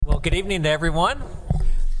good evening to everyone.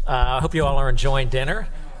 I hope you all are enjoying dinner.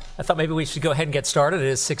 I thought maybe we should go ahead and get started. It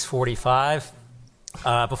is 6:45.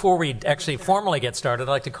 Before we actually formally get started,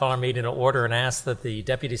 I'd like to call our meeting to order and ask that the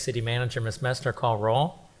Deputy City Manager, Ms. Messner, call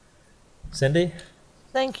roll. Cindy?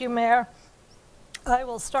 Thank you, Mayor. I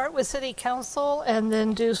will start with City Council and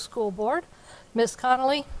then do School Board. Ms.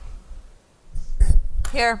 Connolly?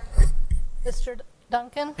 Here. Mr.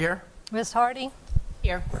 Duncan? Here. Ms. Hardy?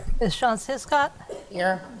 Here. Ms. Shantz-Hiscott?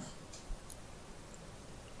 Here.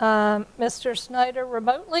 Mr. Snyder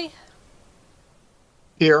remotely?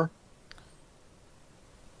 Here.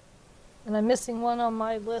 And I'm missing one on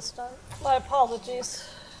my list. My apologies.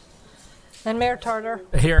 And Mayor Tarter.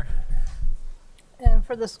 Here. And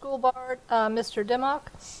for the School Board, Mr.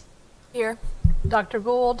 Dimmock? Here. Dr.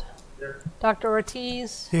 Gould? Here. Dr.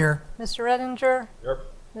 Ortiz? Here. Mr. Ettinger? Here.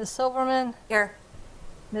 Ms. Silverman? Here.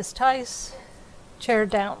 Ms. Tice? Chair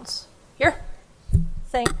Downs? Here.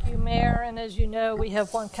 Thank you, Mayor. And as you know, we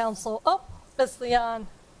have one council. Oh, Ms. Leon.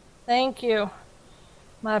 Thank you.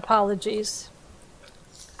 My apologies.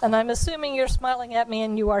 And I'm assuming you're smiling at me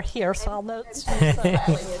and you are here, so I'll note.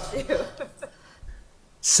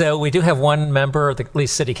 So we do have one member, at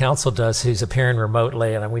least City Council does, who's appearing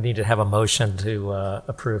remotely, and we need to have a motion to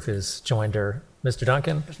approve his joinder. Mr.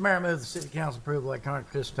 Duncan? Mr. Mayor, I move the City Council approve electronic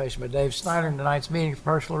participation by Dave Snyder in tonight's meeting for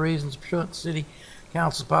personal reasons pursuant to City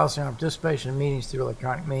Council's policy on participation in meetings through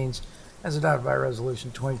electronic means as adopted by Resolution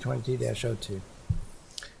 2022-02.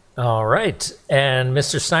 All right. And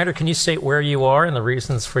Mr. Snyder, can you state where you are and the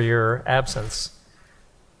reasons for your absence?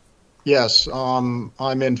 Yes, I'm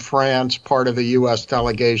in France, part of the U.S.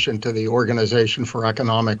 delegation to the Organization for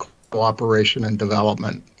Economic Cooperation and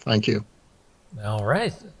Development. Thank you. All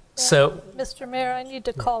right. So, Mr. Mayor, I need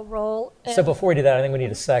to call roll. so before we do that, I think we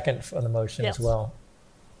need a second on the motion Yes. as well.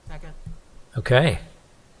 Second. Okay.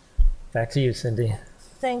 Back to you, Cindy.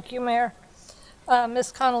 Thank you, Mayor.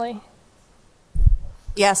 Ms. Connolly?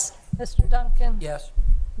 Yes. Mr. Duncan? Yes.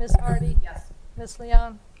 Ms. Hardy? Yes. Ms.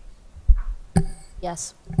 Leon?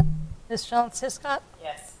 Yes. Ms. Shantz-Hiscott?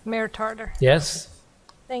 Yes. Mayor Tarter? Yes?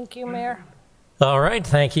 Thank you, Mayor. All right.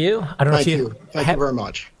 Thank you. I don't know Thank if you. Thank you very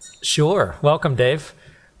much. Sure. Welcome, Dave.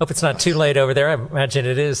 Hope it's not too late over there. I imagine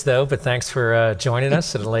it is, though, but thanks for joining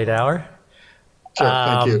us at a late hour. Sure,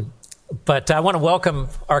 thank you. But I want to welcome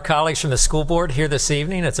our colleagues from the school board here this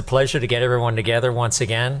evening. It's a pleasure to get everyone together once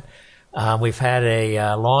again. We've had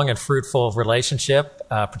a long and fruitful relationship,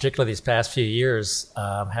 particularly these past few years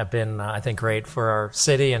have been, I think, great for our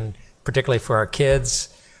city and particularly for our kids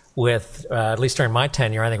with, at least during my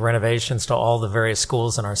tenure, I think renovations to all the various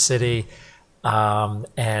schools in our city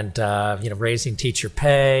and raising teacher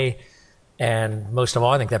pay. And most of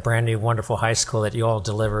all, I think that brand new wonderful high school that you all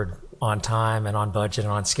delivered on time and on budget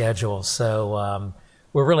and on schedule. So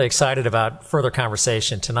we're really excited about further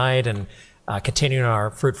conversation tonight and continuing our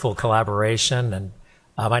fruitful collaboration. And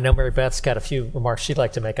I know Mary Beth's got a few remarks she'd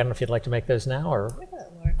like to make. I don't know if you'd like to make those now or.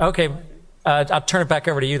 Okay. I'll turn it back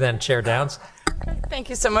over to you then, Chair Downs. Thank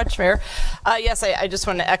you so much, Mayor. Yes, I just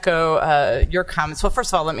want to echo your comments. Well,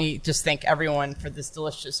 first of all, let me just thank everyone for this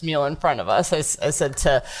delicious meal in front of us. I said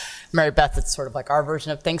to Mary Beth, it's sort of like our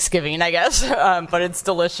version of Thanksgiving, I guess, but it's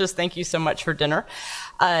delicious. Thank you so much for dinner.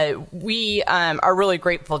 We are really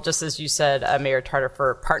grateful, just as you said, Mayor Tarter,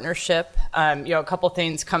 for partnership. A couple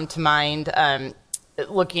things come to mind,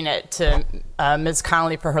 looking at Ms.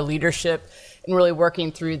 Connolly for her leadership and really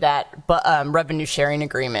working through that revenue sharing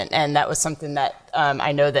agreement. And that was something that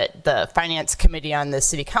I know that the Finance Committee on the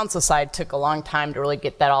City Council side took a long time to really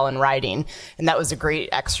get that all in writing. And that was a great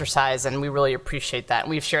exercise, and we really appreciate that.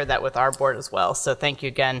 And we've shared that with our board as well. So thank you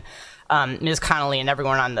again, Ms. Connolly and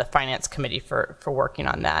everyone on the Finance Committee for working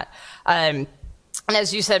on that. And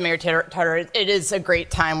as you said, Mayor Tarter, it is a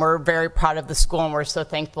great time. We're very proud of the school, and we're so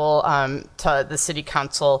thankful to the City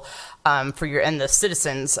Council and the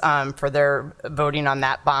citizens for their voting on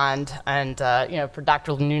that bond, and for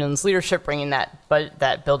Dr. Noonan's leadership bringing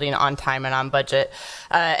that building on time and on budget.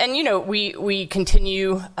 We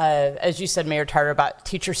continue, as you said, Mayor Tarter, about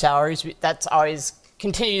teacher salaries. That's always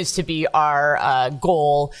continues to be our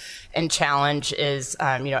goal and challenge is,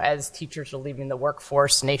 as teachers are leaving the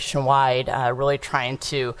workforce nationwide, really trying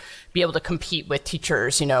to be able to compete with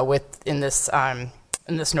teachers, in this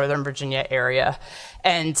Northern Virginia area.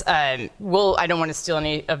 And I don't want to steal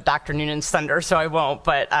any of Dr. Noonan's thunder, so I won't,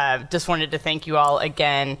 but just wanted to thank you all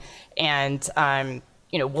again. And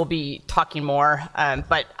we'll be talking more.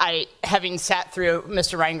 But having sat through,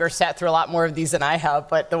 Mr. Reinger sat through a lot more of these than I have,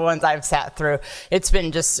 but the ones I've sat through, it's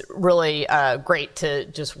been just really great to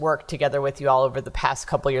just work together with you all over the past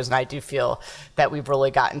couple of years. And I do feel that we've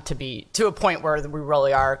really gotten to be to a point where we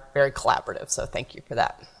really are very collaborative. So thank you for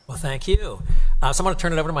that. Well, thank you. So I'm going to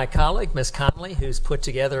turn it over to my colleague, Ms. Conley, who's put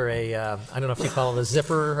together a, I don't know if you call it a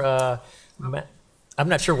zipper. I'm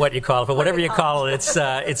not sure what you call it, but whatever you call it,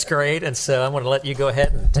 it's great. And so I'm going to let you go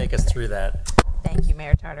ahead and take us through that. Thank you,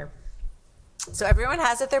 Mayor Tarter. So everyone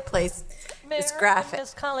has at their place this graphic.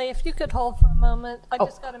 Ms. Conley, if you could hold for a moment. I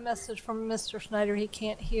just got a message from Mr. Snyder. He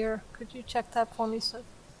can't hear. Could you check that for me, sir?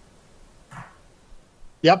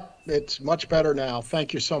 Yep, it's much better now.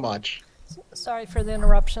 Thank you so much. Sorry for the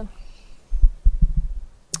interruption.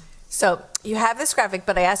 So you have this graphic,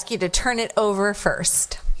 but I ask you to turn it over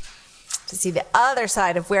first to see the other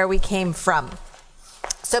side of where we came from.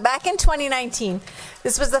 So back in 2019,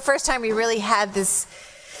 this was the first time we really had this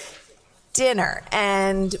dinner,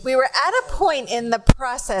 and we were at a point in the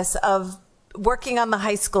process of working on the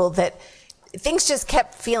high school that things just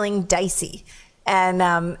kept feeling dicey. And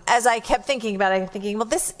as I kept thinking about it, I'm thinking, well,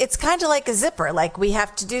 it's kind of like a zipper. Like, we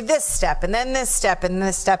have to do this step and then this step and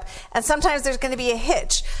this step. And sometimes there's going to be a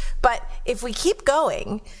hitch. But if we keep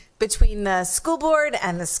going between the school board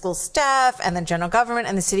and the school staff and the general government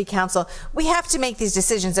and the city council, we have to make these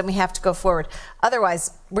decisions and we have to go forward.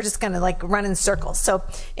 Otherwise, we're just going to like run in circles. So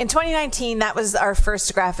in 2019, that was our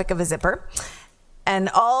first graphic of a zipper. And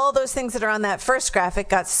all those things that are on that first graphic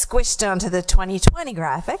got squished onto the 2020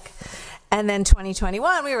 graphic. And then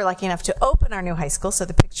 2021, we were lucky enough to open our new high school. So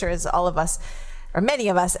the picture is all of us, or many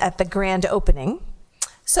of us, at the grand opening.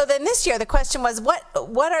 So then this year, the question was, what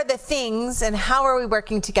are the things and how are we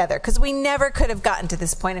working together? Because we never could have gotten to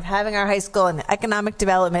this point of having our high school and economic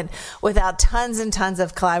development without tons and tons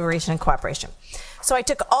of collaboration and cooperation. So I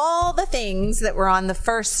took all the things that were on the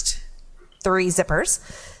first 3 zippers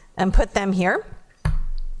and put them here.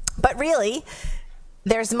 But really,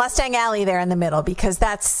 there's Mustang Alley there in the middle, because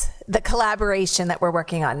that's the collaboration that we're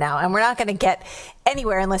working on now. And we're not going to get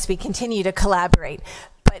anywhere unless we continue to collaborate.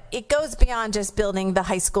 But it goes beyond just building the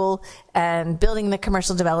high school and building the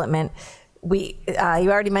commercial development. You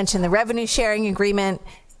already mentioned the revenue sharing agreement.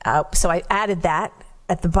 So I added that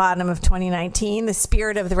at the bottom of 2019, the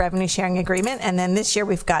spirit of the revenue sharing agreement. And then this year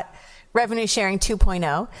we've got revenue sharing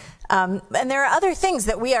 2.0. And there are other things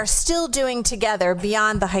that we are still doing together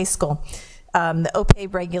beyond the high school. The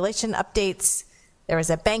OPABE regulation updates. There was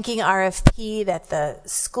a banking RFP that the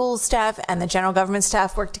school staff and the general government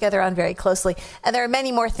staff worked together on very closely. And there are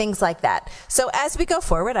many more things like that. So as we go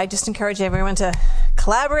forward, I just encourage everyone to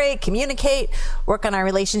collaborate, communicate, work on our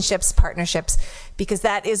relationships, partnerships, because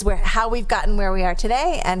that is how we've gotten where we are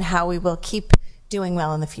today and how we will keep doing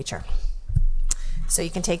well in the future. So you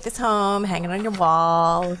can take this home, hang it on your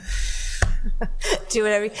wall, do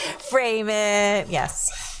whatever, frame it,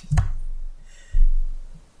 yes.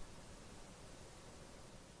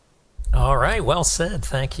 All right, well said.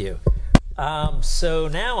 Thank you. So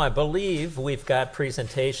now I believe we've got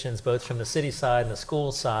presentations both from the city side and the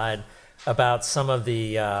school side about some of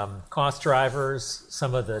the cost drivers,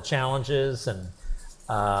 some of the challenges, and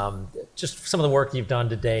just some of the work you've done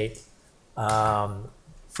to date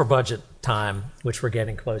for budget time, which we're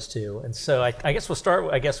getting close to. And so I guess we'll start,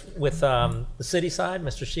 with the city side.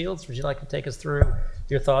 Mr. Shields, would you like to take us through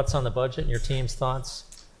your thoughts on the budget and your team's thoughts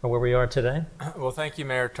on where we are today? Well, thank you,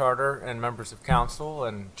 Mayor Tarter and members of council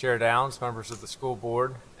and Chair Downs, members of the school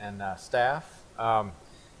board and staff.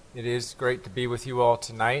 It is great to be with you all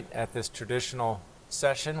tonight at this traditional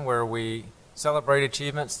session where we celebrate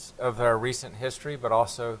achievements of our recent history, but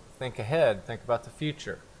also think ahead, think about the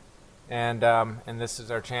future. And this is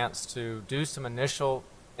our chance to do some initial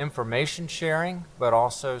information sharing, but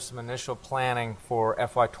also some initial planning for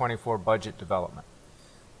FY24 budget development.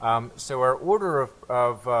 So our order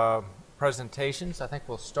of presentations, I think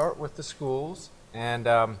we'll start with the schools, and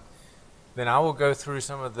then I will go through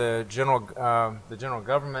some of the general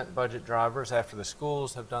government budget drivers after the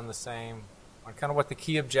schools have done the same, on kind of what the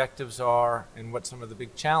key objectives are and what some of the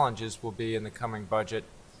big challenges will be in the coming budget.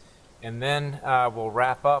 And then we'll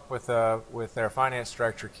wrap up with our finance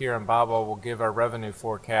director, Kieran Babo, will give our revenue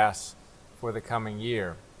forecasts for the coming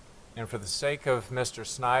year. And for the sake of Mr.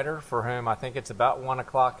 Snyder, for whom I think it's about 1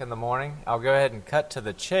 o'clock in the morning, I'll go ahead and cut to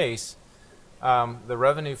the chase. The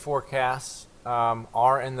revenue forecasts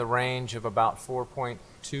are in the range of about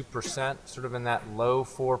 4.2%, sort of in that low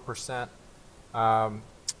 4%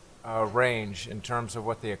 range in terms of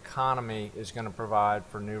what the economy is going to provide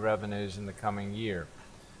for new revenues in the coming year.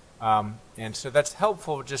 And so that's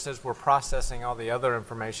helpful just as we're processing all the other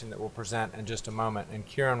information that we'll present in just a moment. And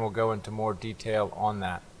Kieran will go into more detail on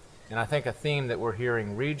that. And I think a theme that we're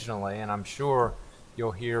hearing regionally, and I'm sure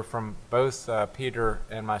you'll hear from both Peter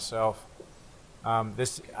and myself,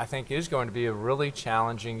 this I think is going to be a really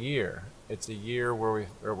challenging year. It's a year where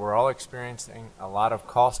we're all experiencing a lot of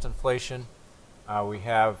cost inflation. We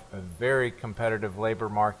have a very competitive labor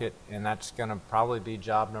market, and that's going to probably be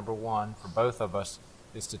job number one for both of us,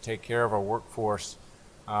 is to take care of our workforce,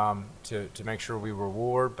 to make sure we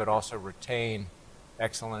reward but also retain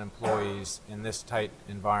excellent employees in this tight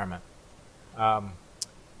environment.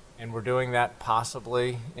 And we're doing that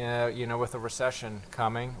possibly, with a recession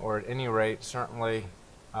coming, or at any rate, certainly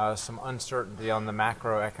some uncertainty on the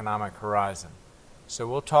macroeconomic horizon. So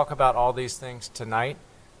we'll talk about all these things tonight,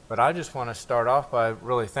 but I just want to start off by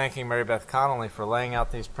really thanking Mary Beth Connolly for laying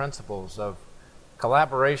out these principles of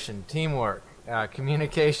collaboration, teamwork,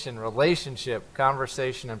 communication, relationship,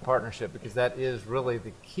 conversation, and partnership, because that is really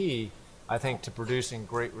the key, I think, to producing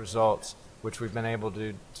great results, which we've been able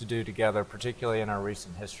to do together, particularly in our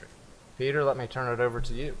recent history. Peter, let me turn it over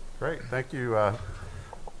to you. Great. Thank you,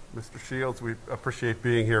 Mr. Shields. We appreciate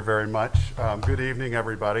being here very much. Good evening,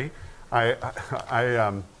 everybody.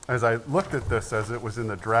 As I looked at this as it was in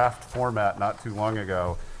the draft format not too long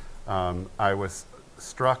ago, I was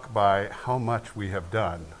struck by how much we have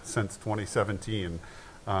done since 2017,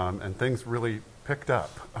 and things really picked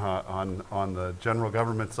up on the general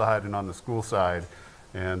government side and on the school side,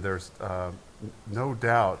 and there's no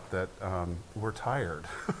doubt that we're tired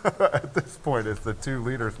at this point as the two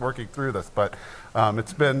leaders working through this, but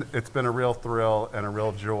it's been a real thrill and a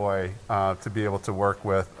real joy to be able to work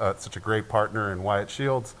with such a great partner in Wyatt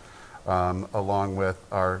Shields, along with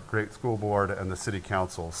our great school board and the city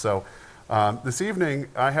council. So this evening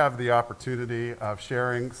I have the opportunity of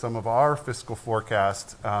sharing some of our fiscal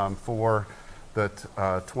forecast for the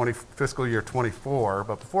fiscal year 24.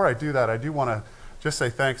 But before I do that, I do want to just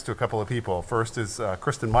say thanks to a couple of people. First is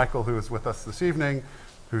Kristen Michael, who is with us this evening,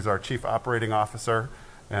 who's our Chief Operating Officer,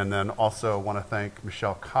 and then also want to thank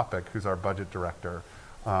Michelle Kopic, who's our Budget Director.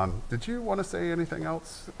 Did you want to say anything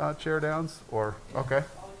else, Chair Downs? Or okay,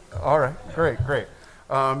 all right, great.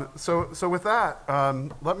 So with that,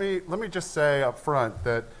 let me just say up front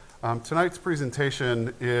that tonight's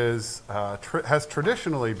presentation has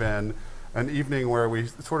traditionally been an evening where we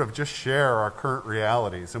sort of just share our current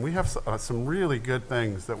realities. And we have some really good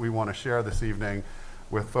things that we want to share this evening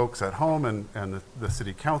with folks at home and the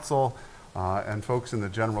city council and folks in the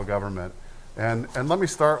general government. And let me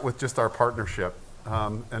start with just our partnership.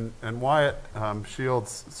 And Wyatt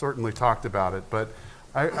Shields certainly talked about it, but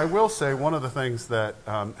I will say one of the things that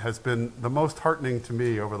has been the most heartening to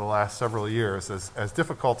me over the last several years, as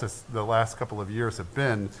difficult as the last couple of years have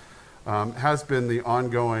been, has been the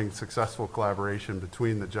ongoing successful collaboration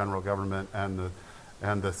between the general government and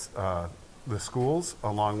the schools,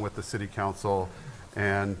 along with the city council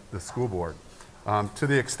and the school board. To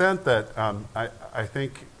the extent that I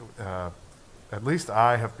think at least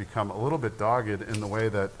I have become a little bit dogged in the way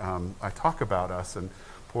that I talk about us, and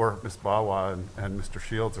poor Ms. Bawa and Mr.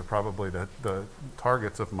 Shields are probably the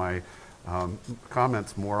targets of my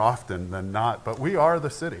comments more often than not, but we are the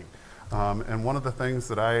city. And one of the things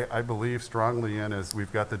that I believe strongly in is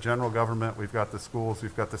we've got the general government, we've got the schools,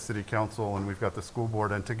 we've got the city council, and we've got the school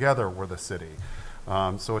board, and together we're the city.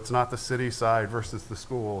 So it's not the city side versus the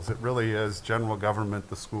schools. It really is general government,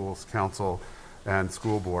 the schools, council, and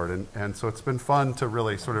school board. And so it's been fun to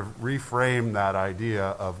really sort of reframe that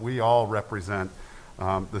idea of we all represent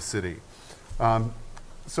the city.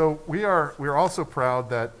 So we're also proud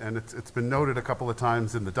that, and it's been noted a couple of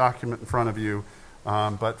times in the document in front of you,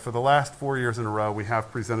 but for the last 4 years in a row, we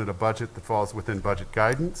have presented a budget that falls within budget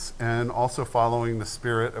guidance and also following the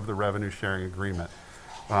spirit of the revenue sharing agreement.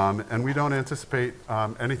 And we don't anticipate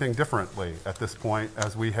anything differently at this point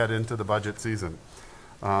as we head into the budget season.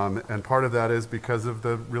 And part of that is because of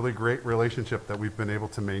the really great relationship that we've been able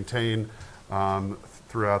to maintain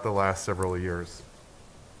throughout the last several years.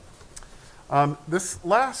 This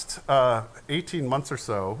last 18 months or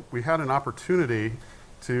so, we had an opportunity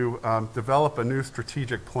to develop a new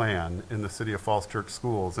strategic plan in the City of Falls Church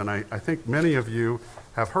Schools. And I think many of you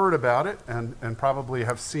have heard about it and probably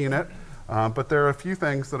have seen it. But there are a few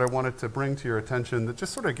things that I wanted to bring to your attention that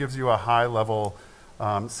just sort of gives you a high level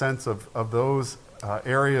sense of those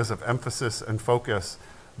areas of emphasis and focus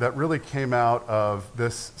that really came out of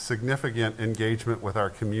this significant engagement with our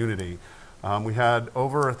community. We had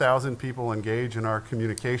over 1,000 people engage in our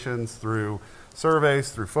communications through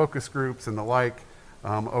surveys, through focus groups and the like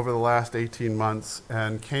over the last 18 months,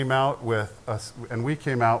 and we came out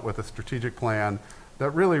with a strategic plan that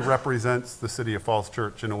really represents the City of Falls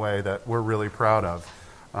Church in a way that we're really proud of.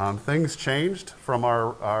 Things changed from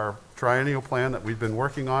our triennial plan that we've been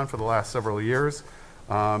working on for the last several years,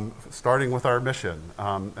 starting with our mission.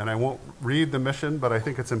 And I won't read the mission, but I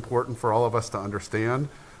think it's important for all of us to understand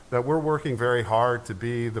that we're working very hard to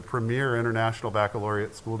be the premier international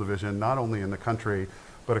baccalaureate school division, not only in the country,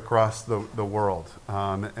 but across the world.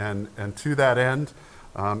 And to that end,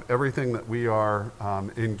 everything that we are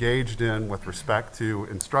engaged in with respect to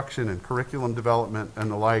instruction and curriculum development and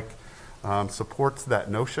the like supports that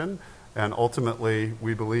notion. And ultimately,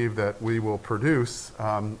 we believe that we will produce,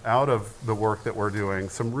 out of the work that we're doing,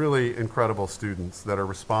 some really incredible students that are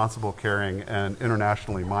responsible, caring, and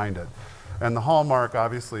internationally minded. And the hallmark,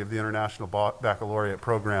 obviously, of the International Baccalaureate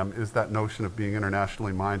program is that notion of being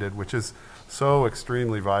internationally minded, which is so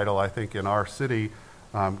extremely vital, I think, in our city,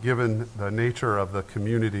 given the nature of the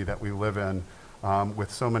community that we live in,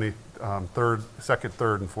 with so many second,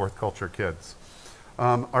 third, and fourth culture kids.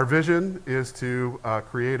 Our vision is to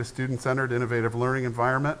create a student-centered, innovative learning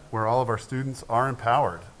environment where all of our students are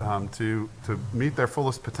empowered to meet their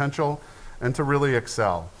fullest potential and to really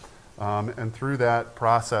excel. And through that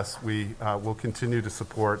process, we will continue to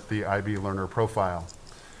support the IB learner profile.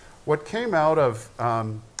 What came out of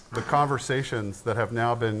the conversations that have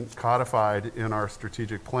now been codified in our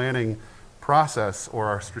strategic planning process or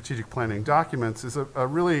our strategic planning documents is a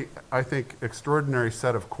really, I think, extraordinary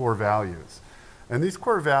set of core values. And these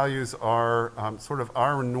core values are sort of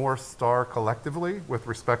our North Star collectively with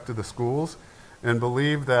respect to the schools, and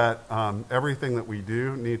believe that everything that we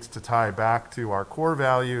do needs to tie back to our core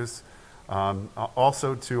values,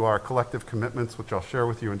 also to our collective commitments, which I'll share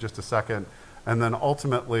with you in just a second, and then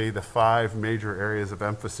ultimately the 5 major areas of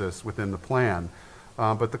emphasis within the plan.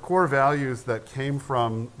 But the core values that came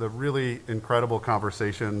from the really incredible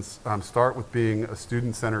conversations start with being a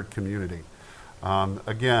student-centered community.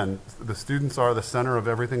 Again, the students are the center of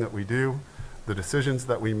everything that we do. The decisions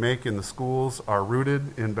that we make in the schools are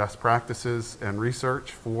rooted in best practices and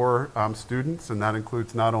research for students, and that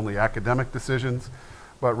includes not only academic decisions,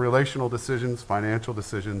 but relational decisions, financial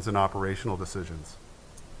decisions, and operational decisions.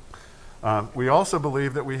 We also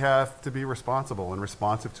believe that we have to be responsible and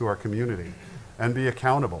responsive to our community and be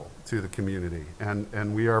accountable to the community.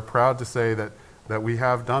 And we are proud to say that we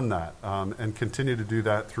have done that and continue to do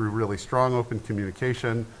that through really strong open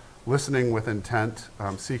communication, listening with intent,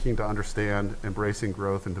 seeking to understand, embracing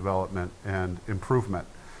growth and development and improvement.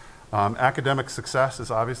 Academic success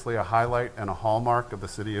is obviously a highlight and a hallmark of the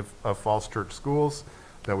City of Falls Church Schools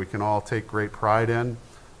that we can all take great pride in.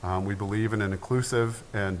 We believe in an inclusive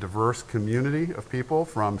and diverse community of people,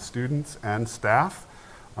 from students and staff,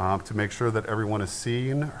 to make sure that everyone is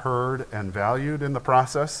seen, heard, and valued in the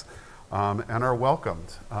process, and are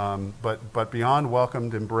welcomed. But beyond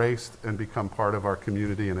welcomed, embraced, and become part of our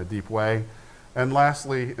community in a deep way. And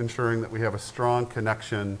lastly, ensuring that we have a strong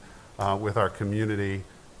connection with our community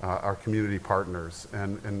partners.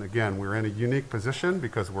 And again, we're in a unique position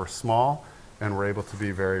because we're small and we're able to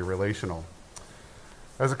be very relational.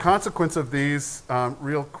 As a consequence of these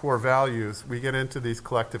real core values, we get into these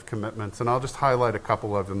collective commitments, and I'll just highlight a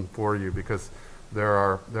couple of them for you because there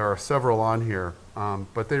are several on here,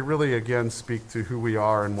 but they really again speak to who we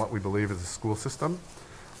are and what we believe as a school system.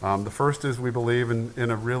 The first is we believe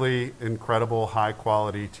in a really incredible high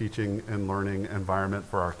quality teaching and learning environment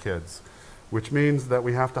for our kids, which means that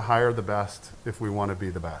we have to hire the best if we want to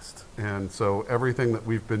be the best. And so everything that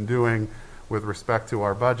we've been doing with respect to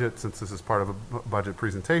our budget, since this is part of a budget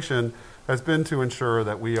presentation, has been to ensure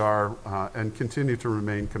that we are and continue to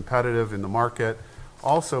remain competitive in the market,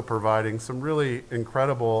 also providing some really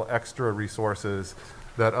incredible extra resources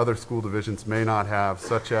that other school divisions may not have,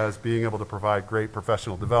 such as being able to provide great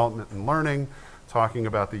professional development and learning, talking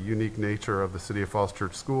about the unique nature of the City of Falls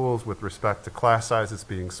Church Schools with respect to class sizes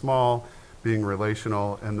being small, being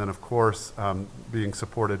relational, and then of course being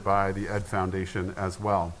supported by the Ed Foundation as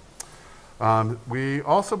well. We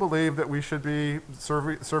also believe that we should be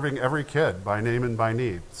serving every kid by name and by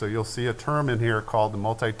need. So you'll see a term in here called the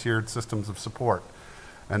multi-tiered systems of support.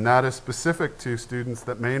 And that is specific to students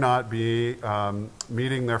that may not be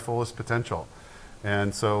meeting their fullest potential.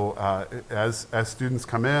 And so as students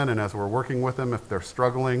come in and as we're working with them, if they're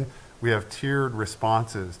struggling, we have tiered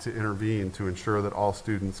responses to intervene to ensure that all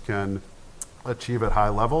students can achieve at high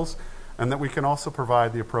levels, and that we can also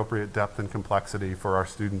provide the appropriate depth and complexity for our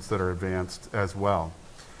students that are advanced as well.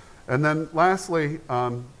 And then lastly,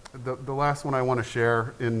 the last one I want to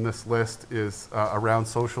share in this list is around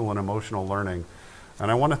social and emotional learning.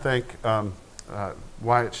 And I want to thank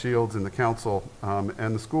Wyatt Shields and the council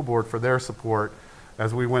and the school board for their support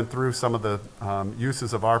as we went through some of the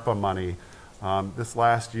uses of ARPA money this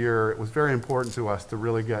last year. It was very important to us to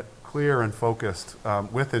really get clear and focused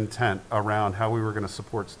with intent around how we were going to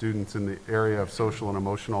support students in the area of social and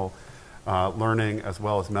emotional learning as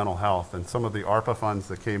well as mental health. And some of the ARPA funds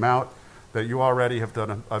that came out that you already have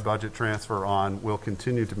done a budget transfer on will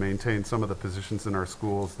continue to maintain some of the positions in our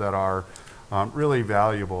schools that are really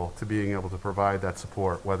valuable to being able to provide that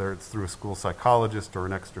support, whether it's through a school psychologist or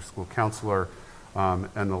an extra school counselor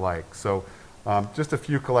and the like. So just a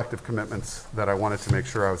few collective commitments that I wanted to make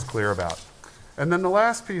sure I was clear about. And then the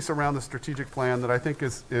last piece around the strategic plan that I think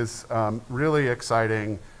is really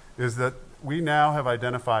exciting is that we now have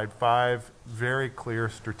identified 5 very clear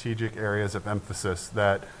strategic areas of emphasis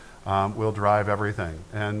that will drive everything.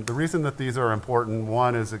 And the reason that these are important,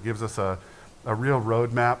 one, is it gives us a real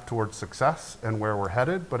roadmap towards success and where we're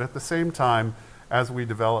headed, but at the same time, as we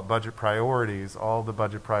develop budget priorities, all the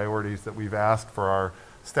budget priorities that we've asked for our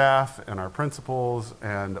staff and our principals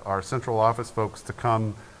and our central office folks to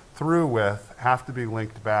come through with have to be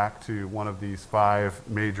linked back to one of these 5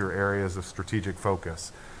 major areas of strategic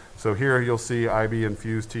focus. So here you'll see IB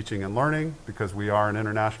infused teaching and learning. Because we are an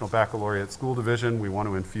International Baccalaureate School Division, we want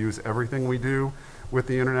to infuse everything we do with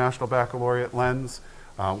the International Baccalaureate lens.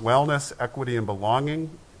 Wellness, equity and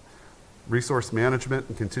belonging, resource management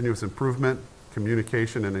and continuous improvement,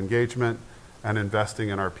 communication and engagement, and investing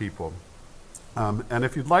in our people. And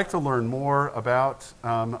if you'd like to learn more about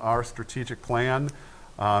our strategic plan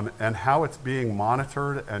and how it's being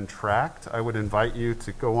monitored and tracked, I would invite you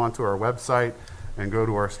to go onto our website and go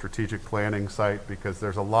to our strategic planning site, because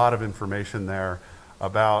there's a lot of information there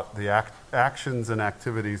about the actions and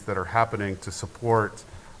activities that are happening to support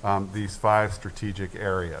these 5 strategic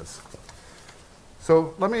areas.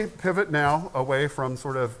 So let me pivot now away from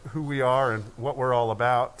sort of who we are and what we're all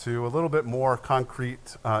about to a little bit more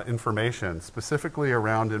concrete information, specifically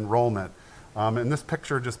around enrollment. And this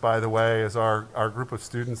picture, just by the way, is our group of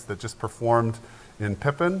students that just performed in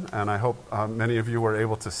Pippin, and I hope many of you were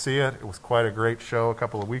able to see it. It was quite a great show a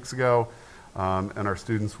couple of weeks ago, and our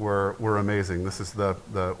students were amazing. This is the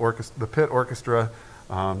Pitt Orchestra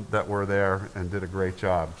that were there and did a great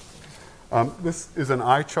job. This is an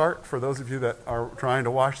eye chart for those of you that are trying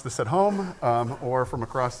to watch this at home or from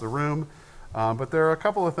across the room. But there are a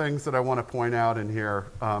couple of things that I want to point out in here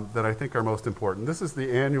that I think are most important. This is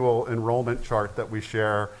the annual enrollment chart that we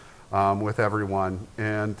share with everyone.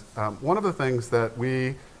 And one of the things that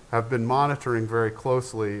we have been monitoring very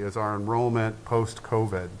closely is our enrollment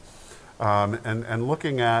post-COVID. And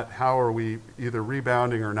looking at how are we either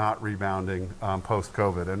rebounding or not rebounding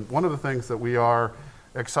post-COVID. And one of the things that we are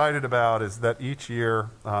excited about is that each year,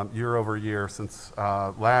 year over year, since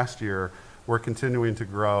last year, we're continuing to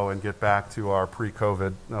grow and get back to our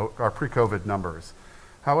pre-COVID numbers.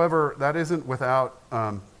 However, that isn't without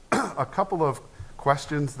a couple of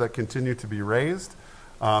questions that continue to be raised,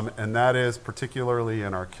 and that is particularly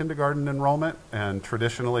in our kindergarten enrollment. And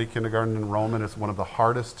traditionally, kindergarten enrollment is one of the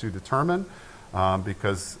hardest to determine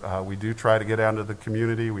because we do try to get out into the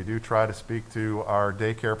community. We do try to speak to our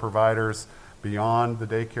daycare providers beyond the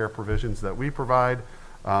daycare provisions that we provide,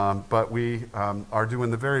 but we are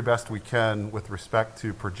doing the very best we can with respect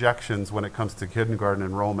to projections when it comes to kindergarten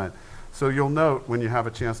enrollment. So you'll note when you have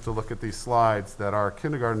a chance to look at these slides that our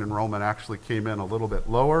kindergarten enrollment actually came in a little bit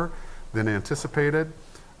lower than anticipated.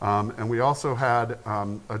 And we also had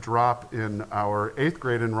a drop in our 8th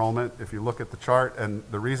grade enrollment, if you look at the chart. And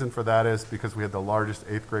the reason for that is because we had the largest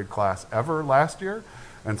 8th grade class ever last year.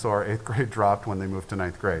 And so our 8th grade dropped when they moved to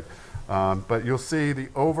 9th grade. But you'll see the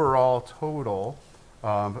overall total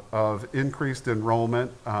of increased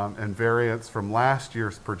enrollment and variance from last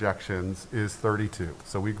year's projections is 32.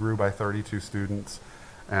 So we grew by 32 students.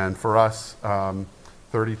 And for us,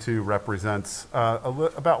 32 represents a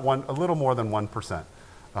little more than 1%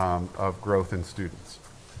 of growth in students.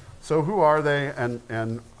 So who are they,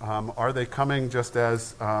 and are they coming just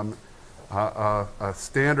as a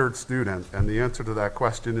standard student? And the answer to that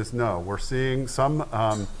question is no. We're seeing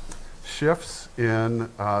some shifts in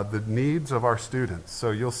the needs of our students. So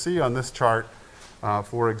you'll see on this chart,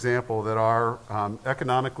 for example, that our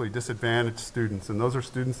economically disadvantaged students, and those are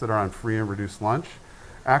students that are on free and reduced lunch,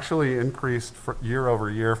 actually increased year over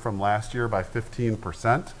year from last year by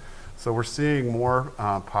 15%. So we're seeing more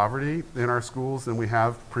poverty in our schools than we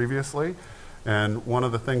have previously. And one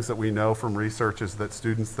of the things that we know from research is that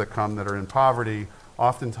students that come that are in poverty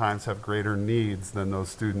oftentimes have greater needs than those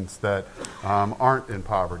students that aren't in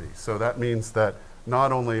poverty. So that means that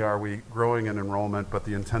not only are we growing in enrollment, but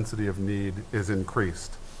the intensity of need is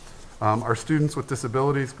increased. Our students with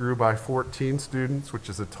disabilities grew by 14 students, which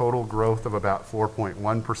is a total growth of about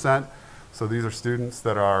 4.1%. So these are students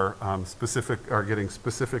that are getting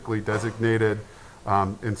specifically designated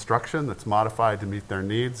instruction that's modified to meet their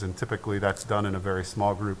needs, and typically that's done in a very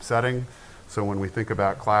small group setting. So when we think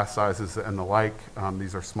about class sizes and the like,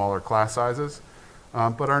 these are smaller class sizes.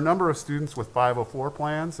 But our number of students with 504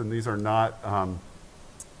 plans, and these are not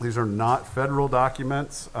federal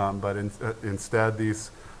documents, but instead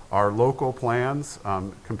these our local plans,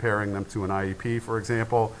 comparing them to an IEP, for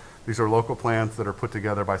example. These are local plans that are put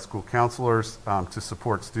together by school counselors to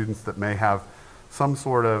support students that may have some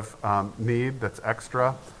sort of need that's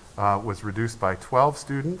extra, was reduced by 12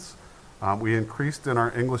 students. We increased in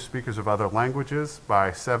our English speakers of other languages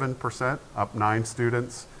by 7%, up 9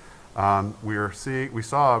 students. We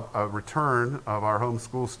saw a return of our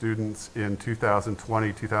homeschool students in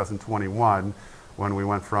 2020, 2021, when we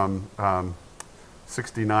went from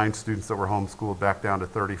 69 students that were homeschooled back down to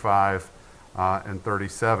 35 and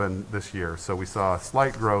 37 this year. So we saw a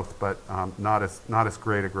slight growth, but not as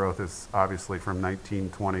great a growth as obviously from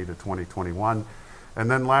 1920 to 2021. And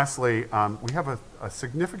then lastly, we have a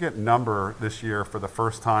significant number this year for the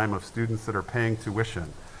first time of students that are paying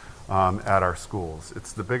tuition at our schools.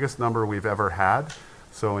 It's the biggest number we've ever had.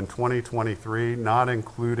 So in 2023, not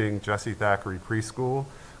including Jessie Thackeray Preschool,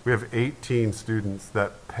 we have 18 students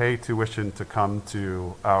that pay tuition to come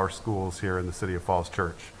to our schools here in the City of Falls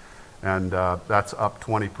Church. And that's up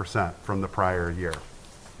 20% from the prior year.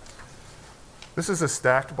 This is a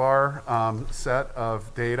stacked bar set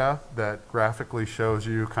of data that graphically shows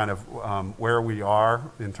you kind of where we are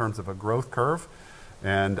in terms of a growth curve.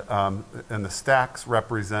 And the stacks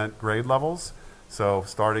represent grade levels. So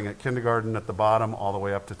starting at kindergarten at the bottom all the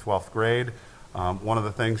way up to 12th grade. One of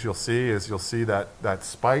the things you'll see is that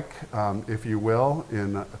spike, if you will,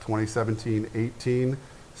 in 2017-18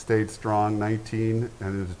 stayed strong 19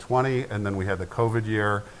 and into 20, and then we had the COVID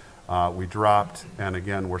year. We dropped, and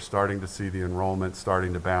again, we're starting to see the enrollment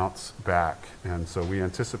starting to bounce back. And so we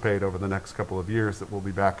anticipate over the next couple of years that we'll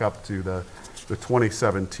be back up to the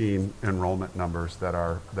 2017 enrollment numbers that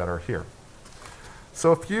are here.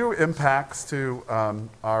 So a few impacts to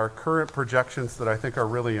our current projections that I think are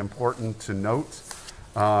really important to note,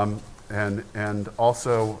 and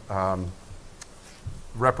also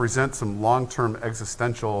represent some long-term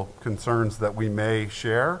existential concerns that we may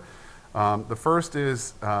share. The first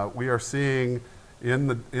is we are seeing in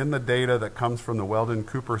the data that comes from the Weldon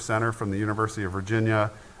Cooper Center from the University of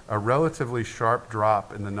Virginia a relatively sharp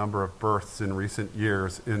drop in the number of births in recent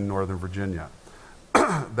years in Northern Virginia.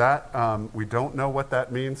 That we don't know what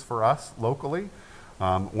that means for us locally.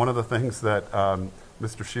 One of the things that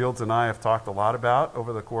Mr. Shields and I have talked a lot about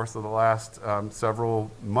over the course of the last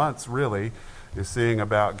several months really is seeing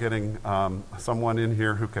about getting someone in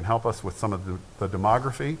here who can help us with some of the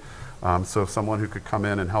demography. So someone who could come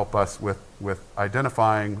in and help us with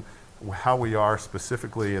identifying how we are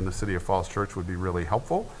specifically in the City of Falls Church would be really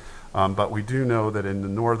helpful. But we do know that in the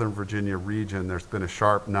Northern Virginia region, there's been a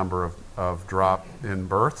sharp number of drop in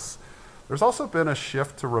births. There's also been a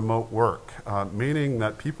shift to remote work, meaning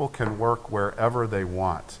that people can work wherever they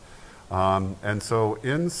want. And so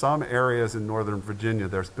in some areas in Northern Virginia,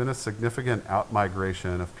 there's been a significant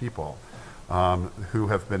outmigration of people who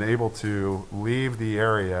have been able to leave the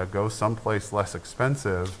area, go someplace less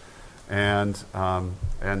expensive, and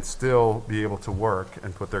still be able to work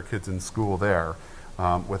and put their kids in school there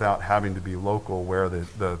without having to be local where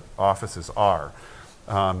the offices are.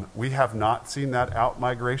 We have not seen that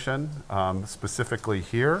outmigration specifically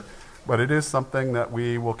here, but it is something that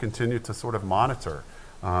we will continue to sort of monitor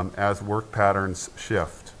as work patterns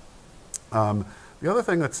shift. The other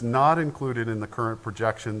thing that's not included in the current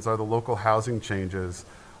projections are the local housing changes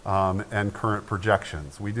and current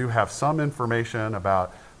projections. We do have some information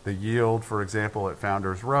about the yield, for example, at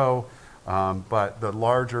Founders Row, but the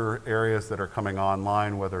larger areas that are coming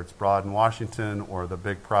online, whether it's Broad in Washington or the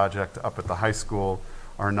big project up at the high school,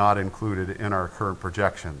 are not included in our current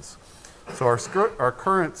projections. So our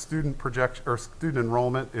current student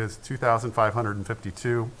enrollment is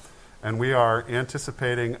 2,552, and we are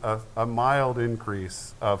anticipating a mild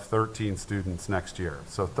increase of 13 students next year.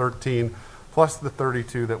 So 13 plus the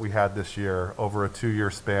 32 that we had this year. Over a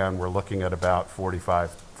 2-year span, we're looking at about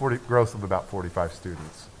growth of about 45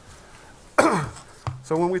 students.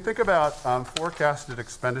 So when we think about forecasted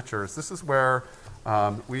expenditures, this is where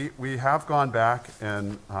we have gone back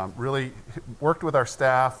and really worked with our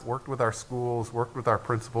staff, worked with our schools, worked with our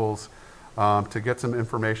principals to get some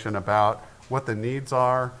information about what the needs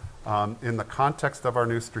are in the context of our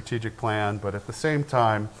new strategic plan, but at the same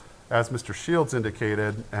time, as Mr. Shields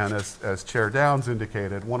indicated and as Chair Downs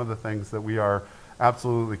indicated, one of the things that we are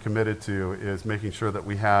absolutely committed to is making sure that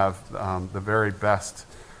we have the very best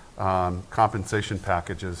compensation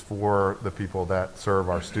packages for the people that serve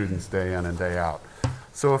our students day in and day out.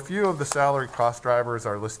 So a few of the salary cost drivers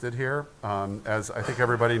are listed here. As I think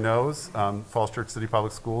everybody knows, Falls Church City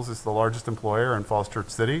Public Schools is the largest employer in Falls Church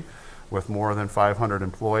City with more than 500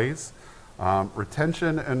 employees.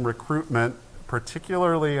 Retention and recruitment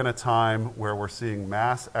particularly in a time where we're seeing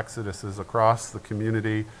mass exoduses across the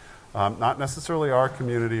community, not necessarily our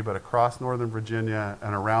community, but across Northern Virginia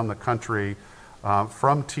and around the country,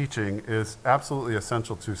 from teaching is absolutely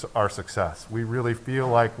essential to our success. We really feel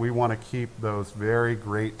like we want to keep those very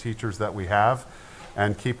great teachers that we have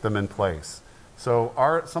and keep them in place. So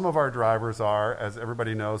some of our drivers are, as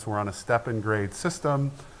everybody knows, we're on a step and grade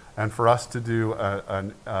system, and for us to do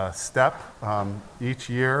a step each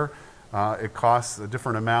year, it costs a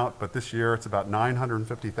different amount, but this year it's about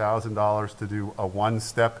 $950,000 to do a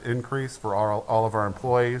one-step increase for all of our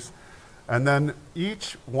employees. And then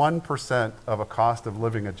each 1% of a cost of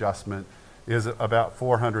living adjustment is about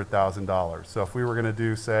 $400,000. So if we were going to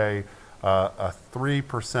do, say, a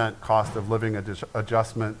 3% cost of living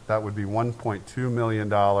adjustment, that would be $1.2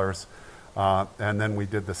 million. And then we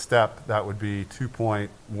did the step, that would be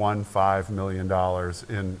 $2.15 million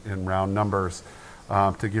in round numbers,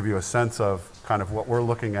 to give you a sense of kind of what we're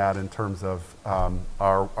looking at in terms of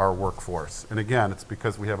our workforce. And again, it's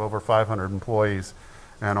because we have over 500 employees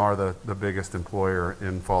and are the biggest employer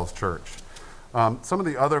in Falls Church. Some of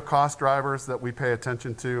the other cost drivers that we pay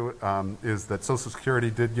attention to is that Social Security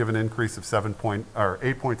did give an increase of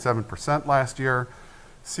 8.7% last year.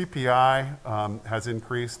 CPI has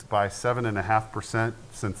increased by 7.5%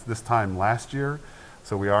 since this time last year.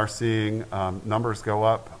 So we are seeing numbers go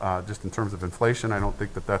up just in terms of inflation. I don't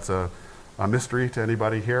think that that's a mystery to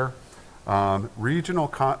anybody here. Regional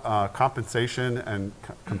compensation and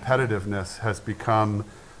competitiveness has become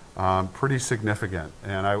pretty significant.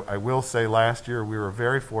 And I will say last year we were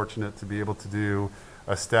very fortunate to be able to do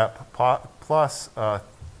a step plus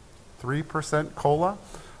 3% COLA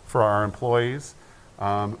for our employees,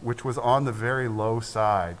 which was on the very low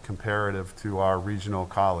side comparative to our regional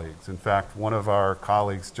colleagues. In fact, one of our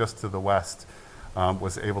colleagues just to the west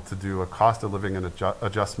was able to do a cost of living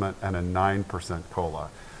adjustment and a 9% COLA.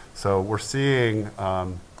 So we're seeing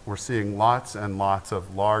lots and lots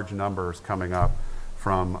of large numbers coming up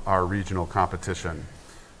from our regional competition.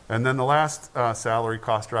 And then the last salary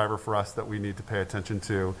cost driver for us that we need to pay attention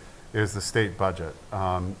to is the state budget.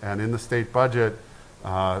 And in the state budget,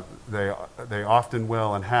 they often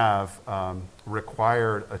will and have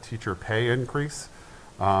required a teacher pay increase,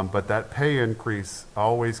 but that pay increase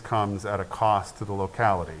always comes at a cost to the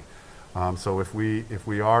locality. So if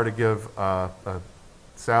we are to give a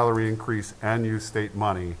salary increase and use state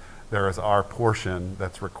money, there is our portion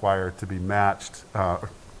that's required to be matched,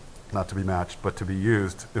 not to be matched, but to be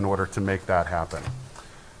used in order to make that happen.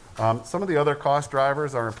 Some of the other cost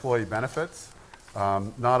drivers are employee benefits.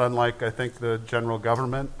 Not unlike, I think, the general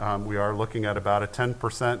government, we are looking at about a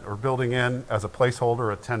 10%, or building in as a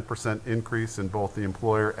placeholder, a 10% increase in both the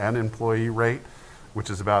employer and employee rate,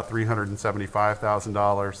 which is about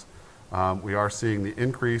 $375,000. We are seeing the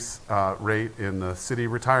increase rate in the city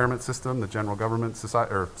retirement system, the general government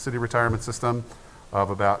city retirement system, of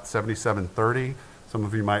about $77.30. Some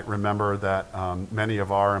of you might remember that many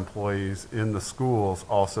of our employees in the schools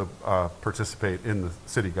also participate in the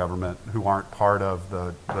city government who aren't part of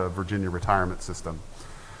the Virginia retirement system.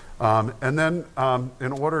 And then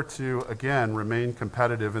in order to, again, remain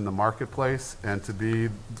competitive in the marketplace and to be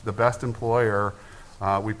the best employer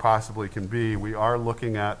we possibly can be, we are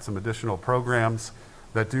looking at some additional programs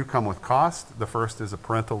that do come with cost. The first is a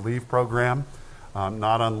parental leave program,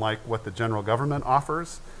 not unlike what the general government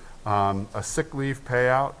offers. A sick leave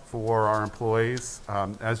payout for our employees.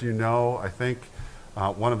 As you know, I think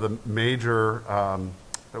one of the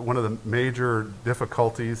major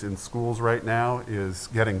difficulties in schools right now is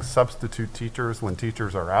getting substitute teachers when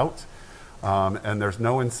teachers are out. And there's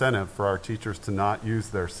no incentive for our teachers to not use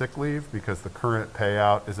their sick leave because the current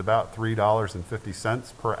payout is about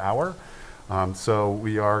 $3.50 per hour. So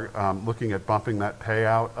we are looking at bumping that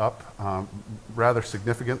payout up rather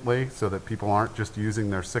significantly so that people aren't just using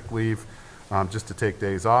their sick leave just to take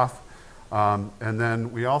days off. And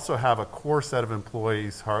then we also have a core set of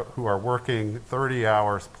employees who are working 30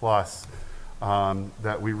 hours plus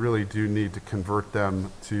that we really do need to convert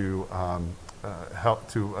them to help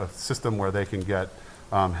to a system where they can get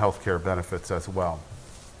health care benefits as well.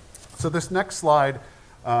 So this next slide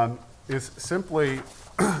is simply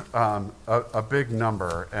a big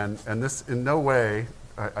number, and this in no way,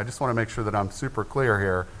 I just want to make sure that I'm super clear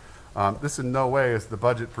here, this in no way is the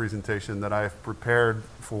budget presentation that I have prepared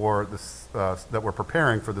for this, that we're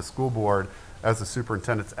preparing for the school board as the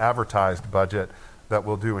superintendent's advertised budget that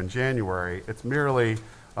we'll do in January. It's merely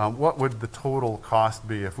what would the total cost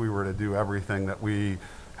be if we were to do everything that we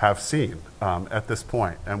have seen at this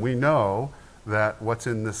point. And we know that what's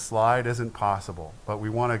in this slide isn't possible, but we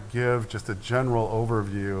want to give just a general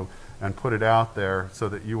overview and put it out there so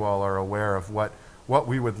that you all are aware of what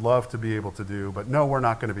we would love to be able to do, but no, we're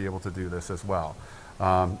not going to be able to do this as well,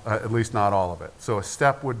 at least not all of it. So a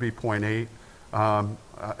step would be 0.8,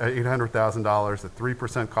 $800,000 at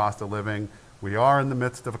 3% cost of living. We are in the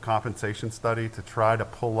midst of a compensation study to try to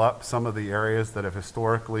pull up some of the areas that have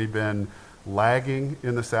historically been lagging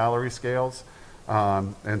in the salary scales.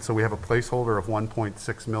 And so we have a placeholder of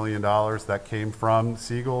 $1.6 million that came from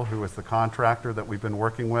Siegel, who is the contractor that we've been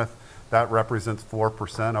working with. That represents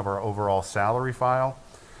 4% of our overall salary file.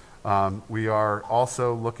 We are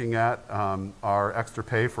also looking at our extra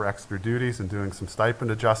pay for extra duties and doing some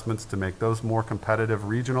stipend adjustments to make those more competitive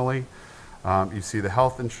regionally. You see the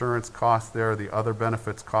health insurance cost there, the other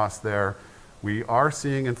benefits cost there. We are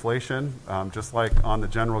seeing inflation, just like on the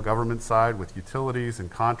general government side with utilities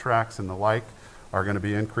and contracts and the like, are going to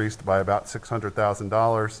be increased by about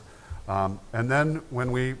 $600,000. And then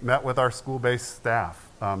when we met with our school-based staff,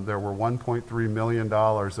 there were $1.3 million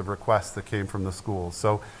of requests that came from the schools.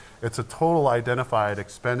 So it's a total identified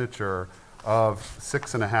expenditure of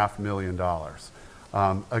 $6.5 million.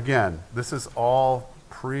 Again, this is all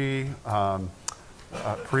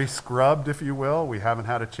pre-scrubbed, if you will. We haven't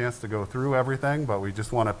had a chance to go through everything, but we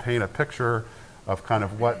just want to paint a picture of kind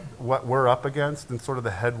of what we're up against and sort of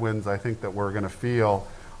the headwinds I think that we're going to feel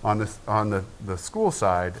on the school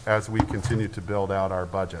side as we continue to build out our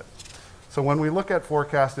budget. So when we look at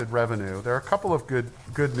forecasted revenue, there are a couple of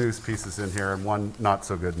good news pieces in here and one not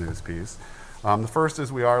so good news piece. The first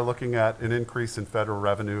is we are looking at an increase in federal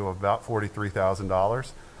revenue of about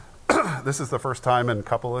 $43,000. This is the first time in a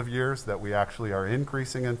couple of years that we actually are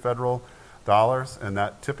increasing in federal dollars, and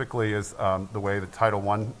that typically is the way the Title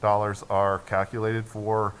I dollars are calculated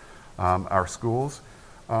for our schools.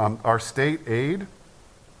 Our state aid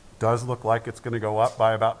does look like it's going to go up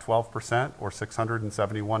by about 12% or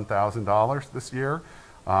 $671,000 this year.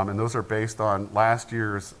 And those are based on last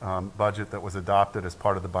year's budget that was adopted as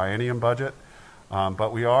part of the biennium budget.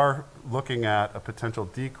 But we are looking at a potential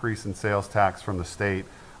decrease in sales tax from the state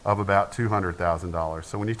of about $200,000.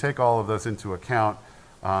 So when you take all of those into account,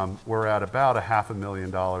 we're at about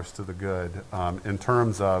 $500,000 to the good in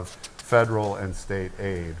terms of federal and state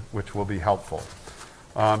aid, which will be helpful.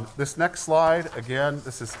 This next slide, again,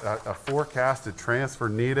 this is a forecasted transfer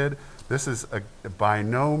needed. This is by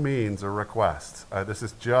no means a request. This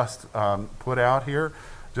is just put out here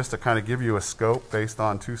just to kind of give you a scope based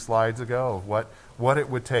on 2 slides ago of what it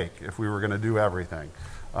would take if we were going to do everything.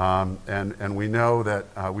 And we know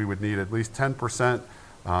that we would need at least 10%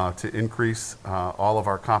 to increase all of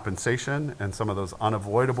our compensation and some of those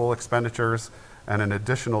unavoidable expenditures, and an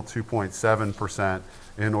additional 2.7%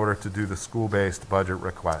 in order to do the school-based budget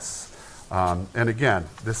requests. And again,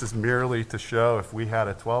 this is merely to show if we had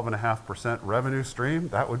a 12.5% revenue stream,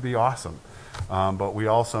 that would be awesome. But we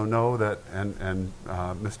also know that, and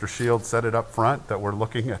Mr. Shields said it up front, that we're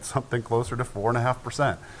looking at something closer to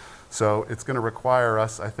 4.5%. So it's going to require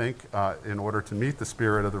us, I think, in order to meet the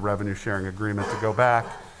spirit of the revenue sharing agreement, to go back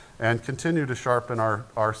and continue to sharpen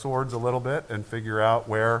our swords a little bit and figure out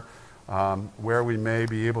where we may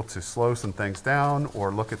be able to slow some things down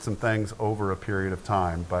or look at some things over a period of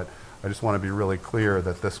time. But I just want to be really clear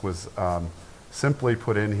that this was simply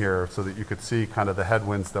put in here so that you could see kind of the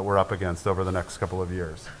headwinds that we're up against over the next couple of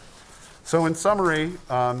years. So in summary,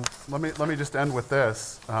 let me just end with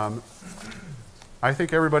this. I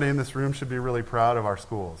think everybody in this room should be really proud of our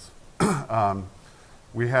schools.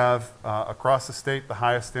 We have, across the state, the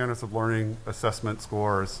highest standards of learning assessment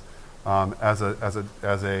scores as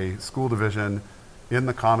a school division in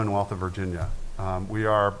the Commonwealth of Virginia. We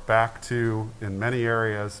are back to, in many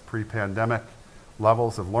areas, pre-pandemic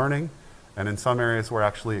levels of learning, and in some areas we're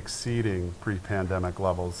actually exceeding pre-pandemic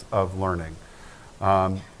levels of learning.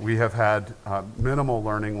 We have had minimal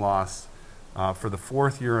learning loss for the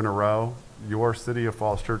 4th year in a row. Your City of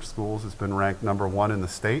Falls Church Schools has been ranked #1 in the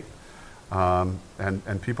state,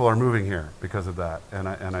 and people are moving here because of that, and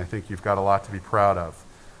I think you've got a lot to be proud of.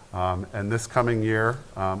 And this coming year,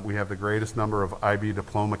 we have the greatest number of IB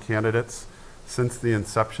diploma candidates since the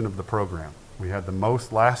inception of the program. We had the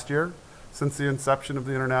most last year since the inception of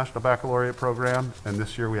the International Baccalaureate program, and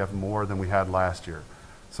this year we have more than we had last year.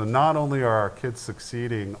 So not only are our kids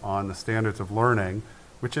succeeding on the standards of learning,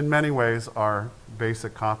 which in many ways are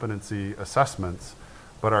basic competency assessments,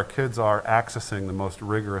 but our kids are accessing the most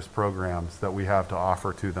rigorous programs that we have to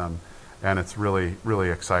offer to them, and it's really, really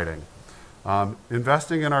exciting.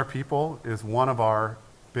 Investing in our people is one of our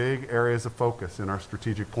big areas of focus in our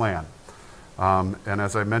strategic plan. And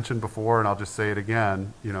as I mentioned before, and I'll just say it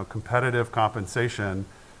again, competitive compensation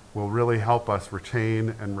will really help us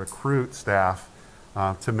retain and recruit staff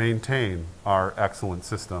to maintain our excellent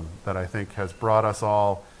system that I think has brought us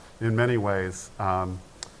all, in many ways,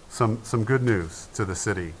 some good news to the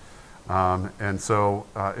city. And so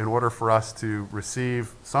in order for us to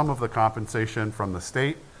receive some of the compensation from the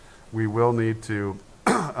state, we will need to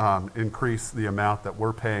increase the amount that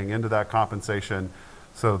we're paying into that compensation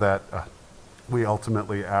so that we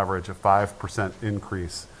ultimately average a 5%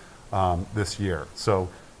 increase this year. So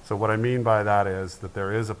what I mean by that is that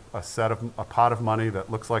there is a pot of money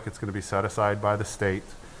that looks like it's going to be set aside by the state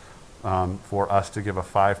for us to give a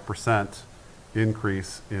 5%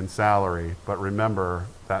 increase in salary. But remember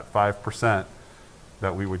that 5%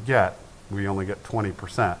 that we would get, we only get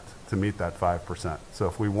 20% to meet that 5%. So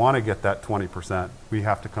if we want to get that 20%, we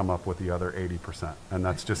have to come up with the other 80%. And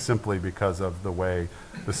that's just simply because of the way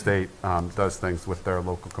the state does things with their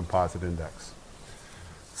local composite index.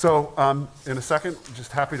 So in a second,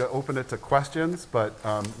 just happy to open it to questions, but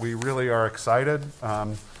we really are excited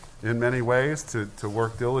in many ways to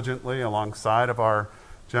work diligently alongside of our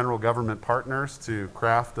general government partners to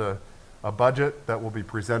craft a budget that will be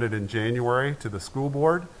presented in January to the school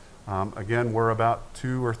board. Again, we're about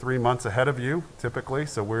 2 or 3 months ahead of you, typically,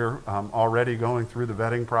 so we're already going through the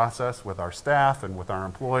vetting process with our staff and with our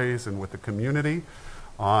employees and with the community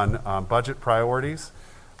on budget priorities.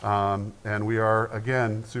 And we are,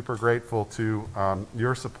 again, super grateful to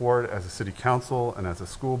your support as a city council and as a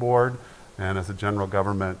school board and as a general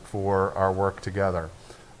government for our work together.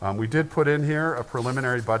 We did put in here a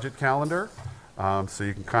preliminary budget calendar. So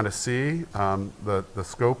you can kind of see the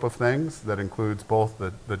scope of things that includes both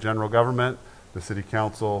the general government, the city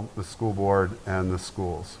council, the school board, and the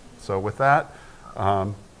schools. So with that,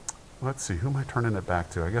 let's see, who am I turning it back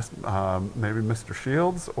to? I guess maybe Mr.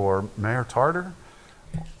 Shields or Mayor Tarter?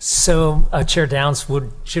 So Chair Downs,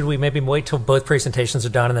 should we maybe wait till both presentations are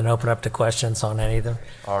done and then open up to questions on any of them?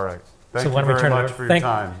 All right. Thank you why don't we very turn it much over? for your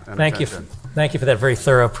time and attention. Thank you for that very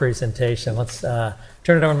thorough presentation. Let's turn it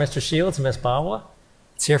over to Mr. Shields and Ms. Bawa.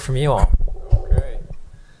 Let's hear from you all. Okay.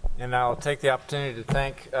 And I'll take the opportunity to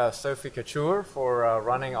thank Sophie Couture for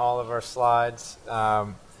running all of our slides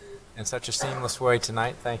in such a seamless way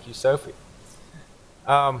tonight. Thank you, Sophie.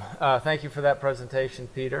 Thank you for that presentation,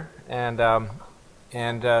 Peter.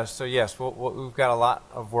 So yes, we've got a lot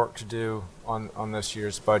of work to do on this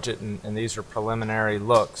year's budget, and these are preliminary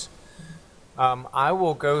looks. I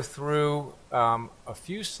will go through a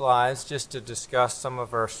few slides just to discuss some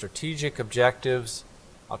of our strategic objectives.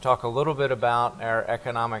 I'll talk a little bit about our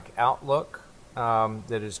economic outlook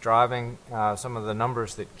that is driving some of the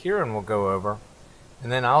numbers that Kieran will go over.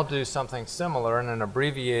 And then I'll do something similar in an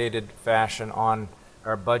abbreviated fashion on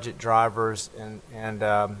our budget drivers and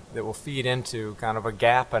that will feed into kind of a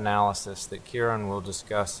gap analysis that Kieran will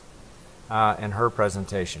discuss in her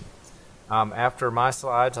presentation. After my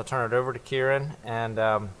slides, I'll turn it over to Kieran,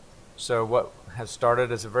 and so what has started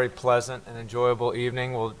as a very pleasant and enjoyable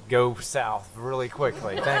evening will go south really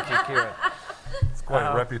quickly. Thank you, Kieran. It's quite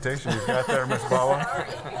a reputation you've got there, Ms. Bawa.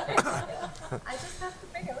 I just have to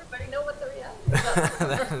make everybody know what the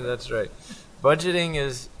reality is. That's right. Budgeting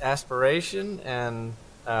is aspiration, and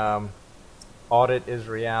audit is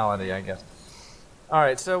reality, I guess. All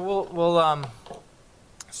right, so we'll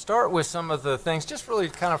start with some of the things, just really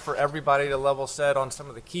kind of for everybody to level set on some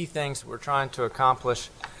of the key things we're trying to accomplish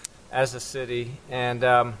as a city. And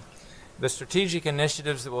the strategic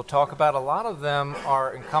initiatives that we'll talk about, a lot of them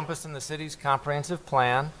are encompassed in the city's comprehensive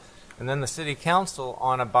plan. And then the city council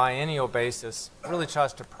on a biennial basis really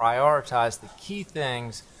tries to prioritize the key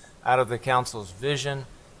things out of the council's vision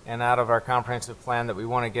and out of our comprehensive plan that we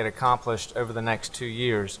want to get accomplished over the next 2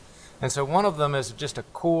 years. And so one of them is just a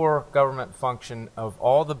core government function of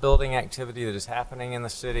all the building activity that is happening in the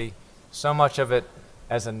city, so much of it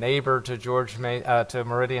as a neighbor to to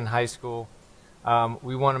Meridian High School.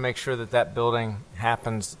 We want to make sure that that building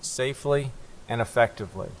happens safely and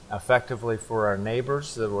effectively for our neighbors,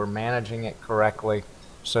 so that we're managing it correctly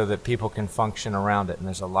so that people can function around it. And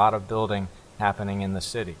there's a lot of building happening in the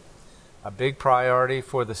city. A big priority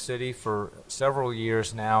for the city for several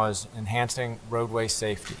years now is enhancing roadway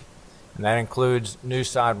safety. And that includes new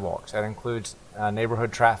sidewalks, that includes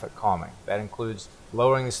neighborhood traffic calming, that includes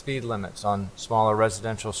lowering the speed limits on smaller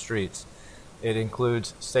residential streets. It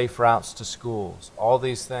includes safe routes to schools. All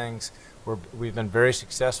these things, we've been very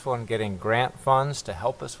successful in getting grant funds to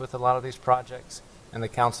help us with a lot of these projects. And the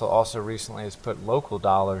council also recently has put local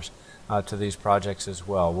dollars to these projects as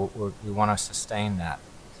well. We want to sustain that.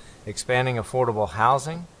 Expanding affordable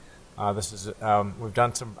housing. We've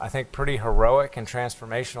done some, I think, pretty heroic and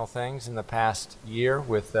transformational things in the past year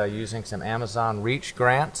with using some Amazon Reach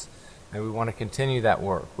grants, and we want to continue that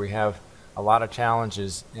work. We have a lot of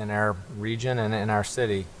challenges in our region and in our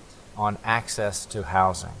city on access to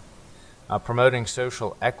housing. Promoting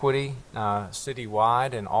social equity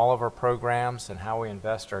citywide in all of our programs and how we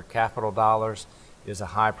invest our capital dollars is a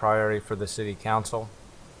high priority for the City Council.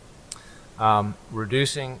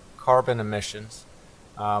 Reducing carbon emissions.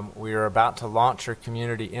 We are about to launch our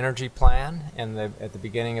community energy plan at the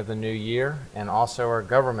beginning of the new year, and also our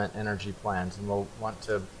government energy plans. And we'll want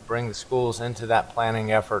to bring the schools into that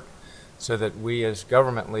planning effort so that we as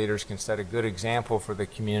government leaders can set a good example for the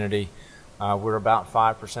community. We're about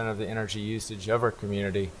 5% of the energy usage of our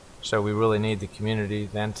community, so we really need the community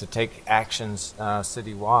then to take actions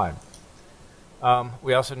citywide.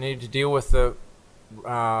 We also need to deal with the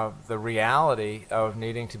reality of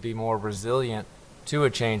needing to be more resilient to a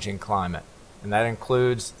changing climate, and that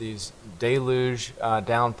includes these deluge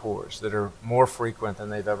downpours that are more frequent than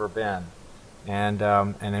they've ever been, and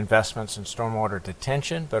investments in stormwater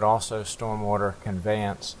detention, but also stormwater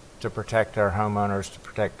conveyance to protect our homeowners, to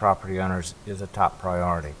protect property owners is a top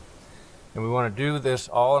priority. And we want to do this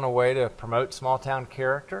all in a way to promote small town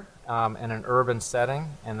character in an urban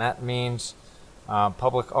setting, and that means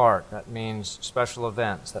public art, that means special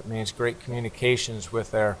events, that means great communications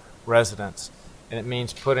with their residents, and it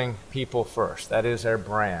means putting people first. That is our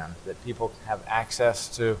brand, that people have access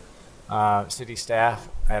to city staff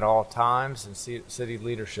at all times and city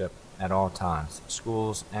leadership at all times,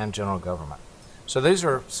 schools and general government. So these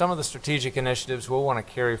are some of the strategic initiatives we'll want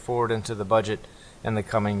to carry forward into the budget in the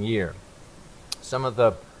coming year. Some of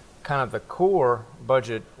the kind of the core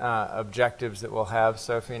budget objectives that we'll have,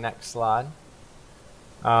 Sophie, next slide,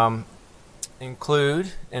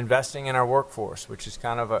 include investing in our workforce, which is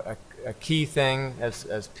kind of a key thing,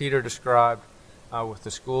 as Peter described, with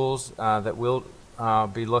the schools that we'll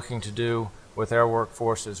be looking to do with our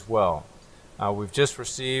workforce as well. We've just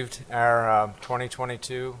received our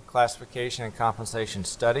 2022 classification and compensation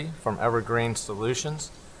study from Evergreen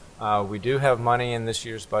Solutions. We do have money in this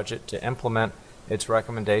year's budget to implement its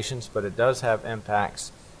recommendations, but it does have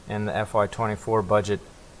impacts in the FY24 budget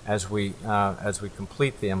as we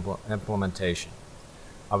complete the implementation.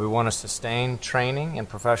 We want to sustain training and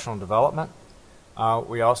professional development.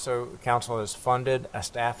 Council has funded a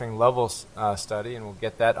staffing levels study, and we'll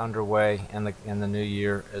get that underway in the new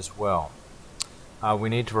year as well. We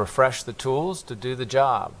need to refresh the tools to do the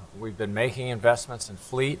job. We've been making investments in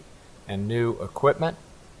fleet and new equipment.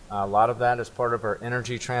 A lot of that is part of our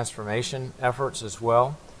energy transformation efforts as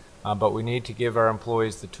well, but we need to give our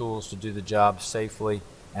employees the tools to do the job safely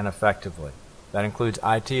and effectively. That includes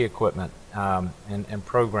IT equipment and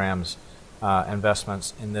programs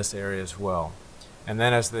investments in this area as well. And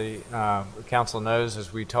then, as the council knows,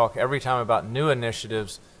 as we talk every time about new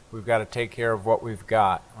initiatives, we've got to take care of what we've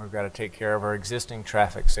got. We've got to take care of our existing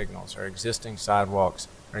traffic signals, our existing sidewalks,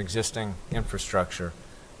 our existing infrastructure,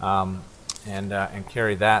 and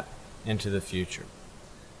carry that into the future.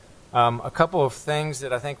 A couple of things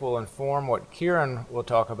that I think will inform what Kieran will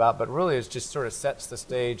talk about, but really is just sort of sets the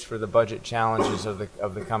stage for the budget challenges of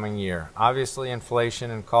the coming year. Obviously,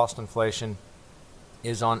 inflation and cost inflation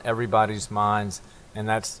is on everybody's minds, and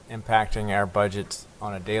that's impacting our budgets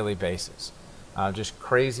on a daily basis. Just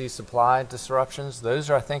crazy supply disruptions. Those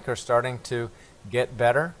I think are starting to get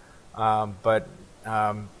better, but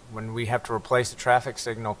when we have to replace a traffic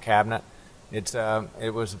signal cabinet,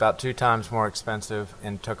 it was about 2 times more expensive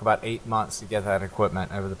and took about 8 months to get that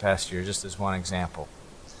equipment over the past year, just as one example.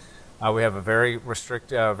 We have a very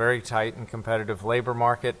very tight and competitive labor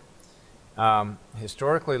market,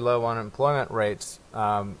 historically low unemployment rates,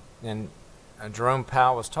 and Jerome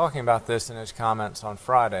Powell was talking about this in his comments on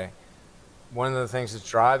Friday. One of the things that's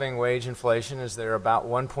driving wage inflation is there are about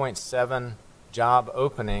 1.7 job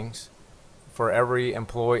openings for every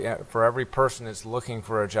employee, for every person that's looking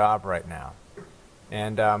for a job right now.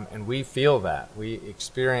 And we feel that. We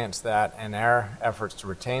experience that in our efforts to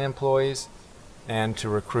retain employees and to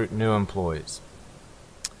recruit new employees.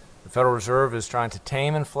 The Federal Reserve is trying to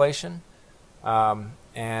tame inflation,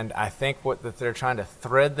 and I think that they're trying to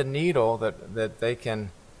thread the needle that they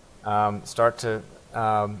can start to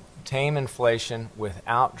tame inflation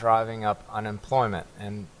without driving up unemployment.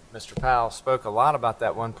 And Mr. Powell spoke a lot about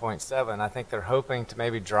that 1.7. I think they're hoping to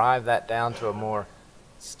maybe drive that down to a more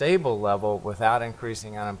stable level without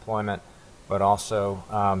increasing unemployment, but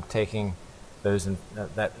also taking those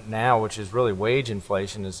that now, which is really wage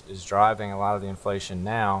inflation, is driving a lot of the inflation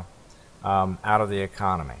now out of the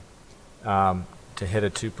economy to hit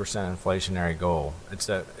a 2% inflationary goal. It's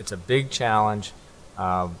a big challenge.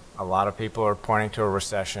 A lot of people are pointing to a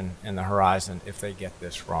recession in the horizon if they get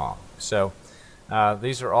this wrong. So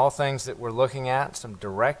These are all things that we're looking at, some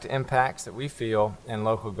direct impacts that we feel in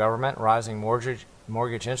local government. Rising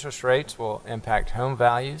mortgage interest rates will impact home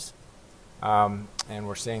values, and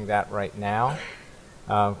we're seeing that right now.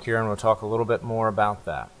 Kieran will talk a little bit more about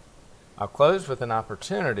that. I'll close with an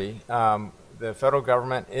opportunity. The federal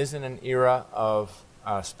government is in an era of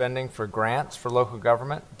spending for grants for local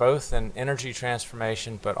government, both in energy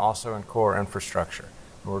transformation but also in core infrastructure.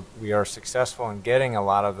 We are successful in getting a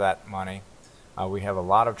lot of that money. We have a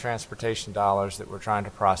lot of transportation dollars that we're trying to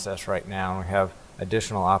process right now, and we have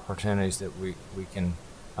additional opportunities that we can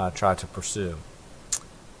try to pursue.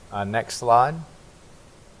 Next slide.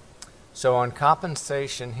 So on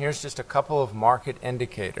compensation, here's just a couple of market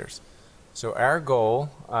indicators. So our goal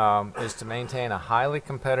is to maintain a highly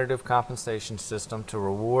competitive compensation system to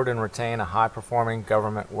reward and retain a high-performing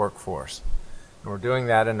government workforce. And we're doing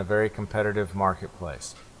that in a very competitive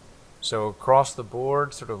marketplace. So across the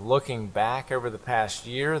board, sort of looking back over the past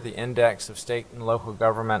year, the index of state and local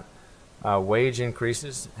government wage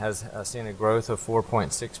increases has seen a growth of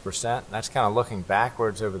 4.6%. That's kind of looking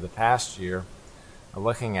backwards over the past year.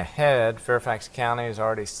 Looking ahead, Fairfax County has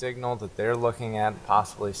already signaled that they're looking at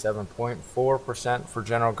possibly 7.4% for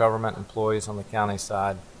general government employees on the county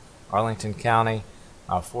side. Arlington County,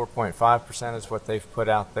 4.5% is what they've put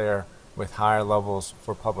out there, with higher levels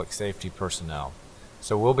for public safety personnel.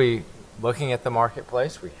 So we'll be looking at the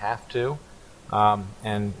marketplace, we have to,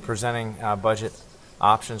 and presenting budget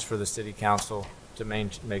options for the City Council to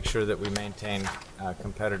make sure that we maintain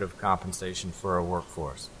competitive compensation for our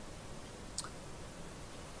workforce.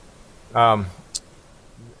 In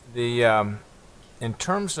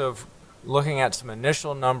terms of looking at some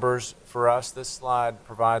initial numbers for us, this slide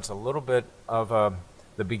provides a little bit of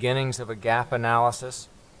the beginnings of a gap analysis.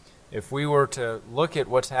 If we were to look at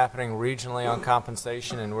what's happening regionally on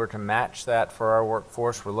compensation and were to match that for our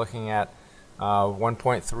workforce, we're looking at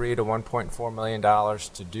 $1.3 to $1.4 million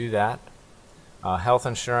to do that. Health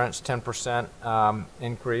insurance, 10%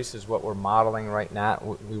 increase is what we're modeling right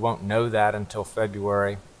now. We won't know that until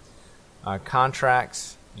February.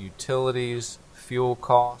 Contracts, utilities, fuel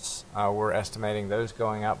costs, we're estimating those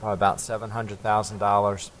going up by about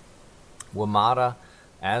 $700,000. WMATA,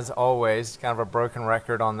 as always, kind of a broken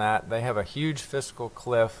record on that. They have a huge fiscal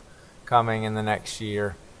cliff coming in the next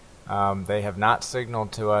year. They have not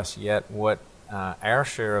signaled to us yet what our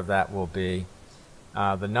share of that will be.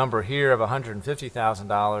 The number here of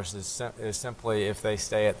 $150,000 is simply if they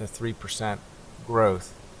stay at the 3%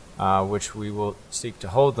 growth, which we will seek to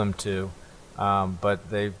hold them to,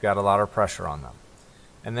 but they've got a lot of pressure on them.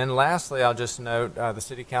 And then lastly, I'll just note the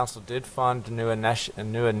City Council did fund new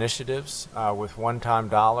initiatives with one-time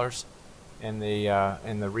dollars in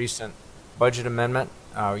the recent budget amendment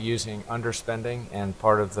using underspending and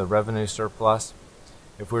part of the revenue surplus.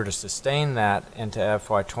 If we were to sustain that into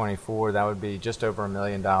FY24, that would be just over $1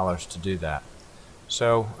 million to do that.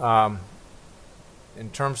 So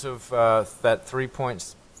in terms of that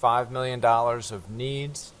 $3.5 million of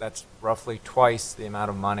needs, that's roughly twice the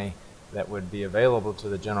amount of money that would be available to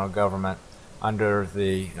the general government under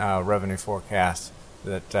the revenue forecast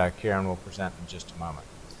that Karen will present in just a moment.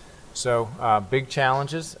 So big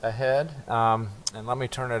challenges ahead. And let me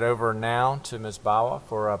turn it over now to Ms. Bawa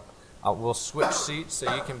for we'll switch seats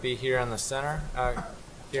so you can be here in the center,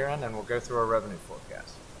 Karen, and we'll go through our revenue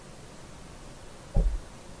forecast.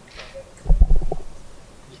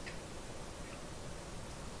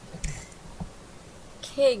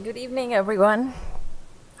 Okay, good evening, everyone.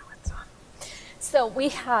 So we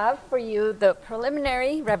have for you the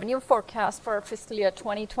preliminary revenue forecast for fiscal year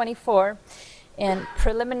 2024. And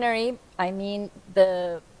preliminary, I mean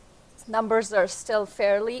the numbers are still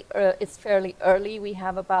fairly early. We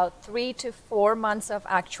have about 3 to 4 months of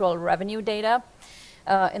actual revenue data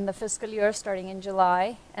in the fiscal year starting in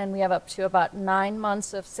July. And we have up to about 9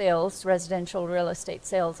 months of sales, residential real estate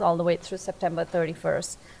sales, all the way through September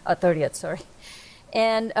 30th.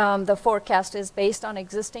 And the forecast is based on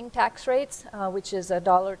existing tax rates, which is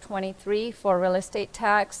 $1.23 for real estate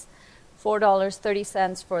tax,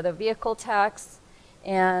 $4.30 for the vehicle tax,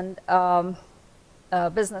 and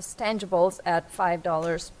business tangibles at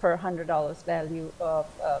 $5 per $100 value of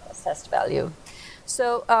assessed value.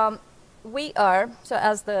 So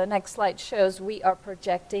as the next slide shows, we are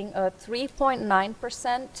projecting a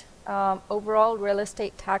 3.9% overall real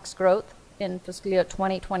estate tax growth in fiscal year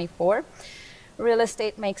 2024. Real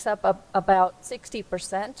estate makes up about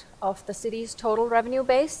 60% of the city's total revenue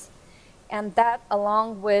base, and that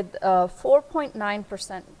along with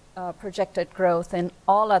 4.9% projected growth in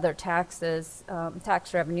all other taxes,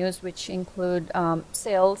 tax revenues, which include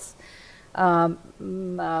sales,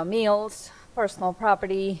 meals, personal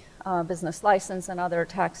property, business license, and other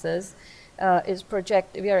taxes,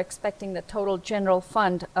 we are expecting the total general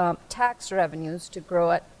fund tax revenues to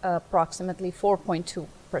grow at approximately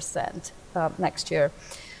 4.2% next year.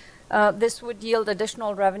 This would yield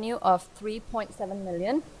additional revenue of $3.7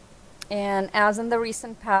 million. And as in the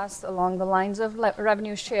recent past, along the lines of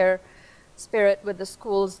revenue share spirit with the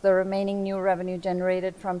schools, the remaining new revenue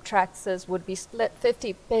generated from taxes would be split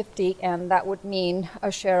 50-50, and that would mean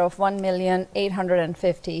a share of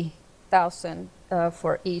 $1,850,000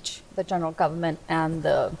 for each, the general government and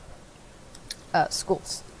the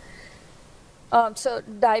schools. So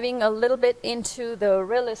diving a little bit into the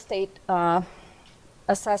real estate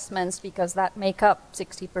assessments, because that make up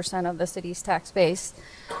 60% of the city's tax base.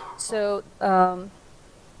 So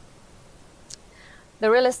the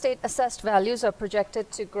real estate assessed values are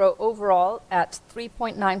projected to grow overall at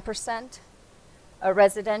 3.9%.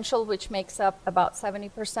 Residential, which makes up about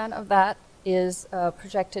 70% of that, is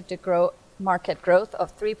projected to grow market growth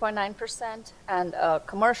of 3.9%, and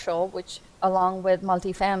commercial, which along with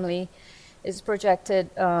multifamily, is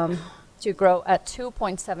projected to grow at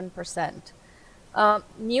 2.7%.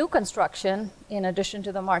 New construction, in addition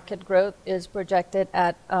to the market growth, is projected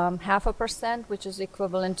at 0.5%, which is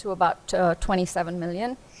equivalent to about $27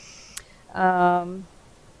 million. And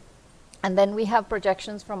then we have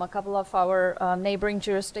projections from a couple of our neighboring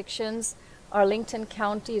jurisdictions. Arlington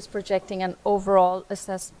County is projecting an overall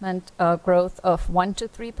assessment growth of 1 to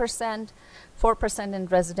 3%, 4% in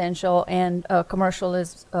residential, and commercial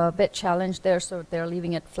is a bit challenged there, so they're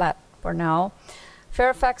leaving it flat for now.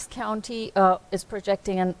 Fairfax County is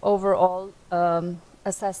projecting an overall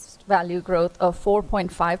assessed value growth of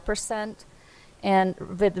 4.5%, and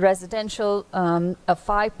with residential, a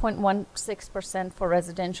 5.16% for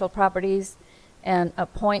residential properties, and a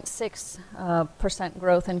 0.6%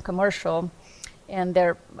 growth in commercial, and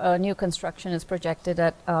their new construction is projected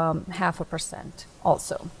at 0.5%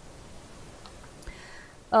 also.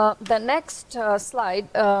 The next slide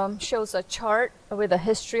shows a chart with a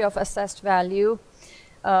history of assessed value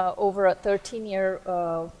over a 13-year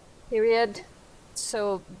period.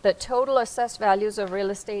 So the total assessed values of real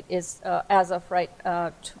estate is, as of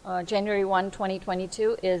January 1,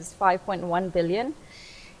 2022, is $5.1 billion,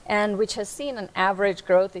 and which has seen an average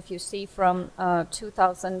growth. If you see from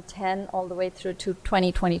 2010 all the way through to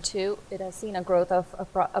 2022, it has seen a growth of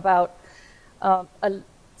about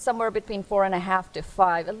somewhere between 4.5% to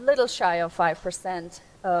 5%, a little shy of 5%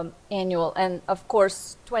 annual. And of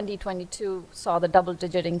course, 2022 saw the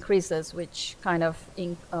double-digit increases, which kind of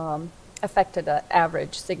affected the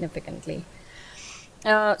average significantly.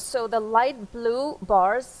 So the light blue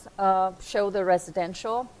bars show the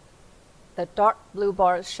residential. The dark blue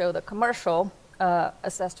bars show the commercial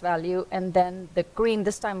assessed value, and then the green,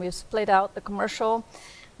 this time we've split out the commercial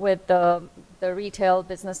with the retail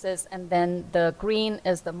businesses, and then the green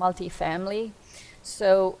is the multifamily.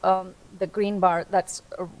 So the green bar that's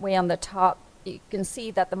way on the top, you can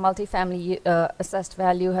see that the multifamily assessed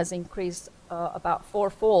value has increased about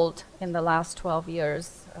fourfold in the last 12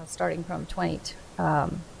 years, starting from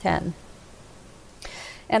 2010.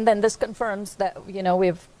 And then this confirms that,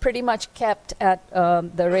 we've pretty much kept at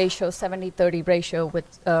the ratio, 70-30 ratio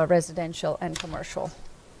with residential and commercial.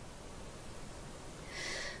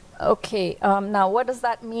 Okay, now what does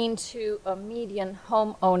that mean to a median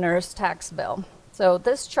homeowner's tax bill? So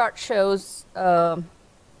this chart shows the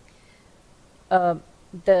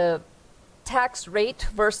tax rate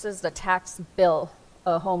versus the tax bill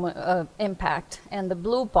home impact. And the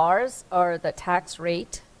blue bars are the tax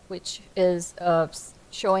rate, which is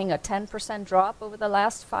showing a 10% drop over the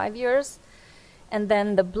last 5 years. And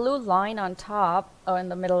then the blue line on top, or in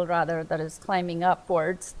the middle rather, that is climbing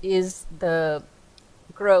upwards, is the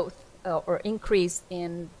growth or increase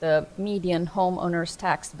in the median homeowner's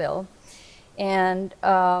tax bill. And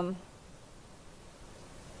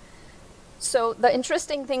so the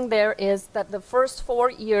interesting thing there is that the first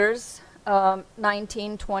 4 years,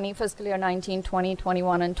 19, 20, fiscal year 19, 20,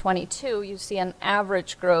 21, and 22, you see an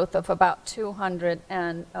average growth of about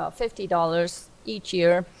 $250 each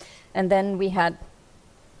year. And then we had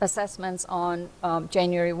assessments on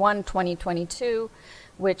January 1, 2022,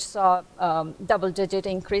 which saw double-digit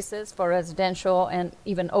increases for residential and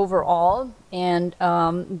even overall, and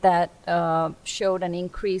that showed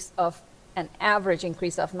an average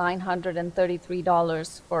increase of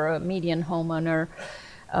 $933 for a median homeowner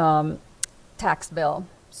tax bill.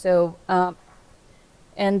 So, and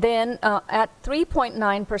then at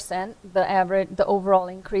 3.9%, the overall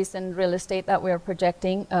increase in real estate that we are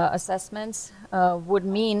projecting assessments would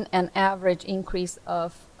mean an average increase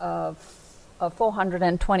of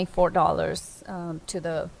 $424 to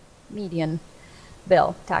the median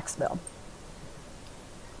bill, tax bill.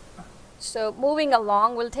 So moving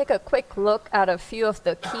along, we'll take a quick look at a few of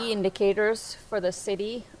the key indicators for the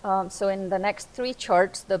city. So in the next three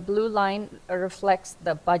charts, the blue line reflects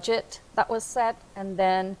the budget that was set, and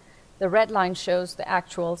then the red line shows the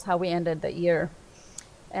actuals, how we ended the year.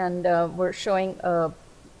 And we're showing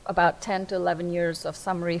about 10 to 11 years of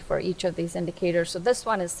summary for each of these indicators. So this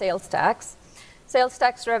one is sales tax. Sales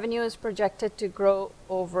tax revenue is projected to grow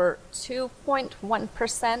over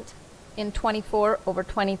 2.1% in 24 over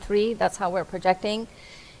 23. That's how we're projecting,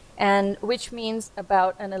 and which means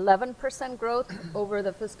about an 11% growth over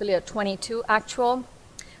the fiscal year 22 actual.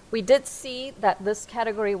 We did see that this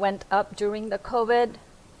category went up during the COVID,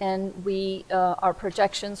 and our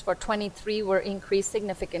projections for 23 were increased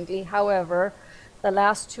significantly. However, the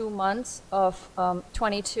last 2 months of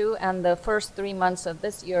 22 and the first 3 months of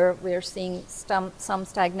this year, we're seeing some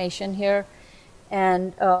stagnation here,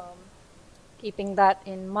 and keeping that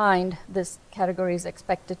in mind, this category is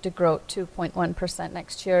expected to grow 2.1%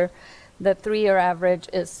 next year. The 3-year average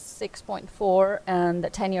is 6.4, and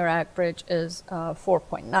the 10-year average is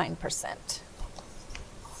 4.9%.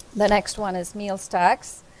 The next one is meals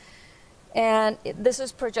tax, and this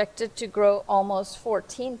is projected to grow almost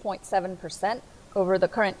 14.7% over the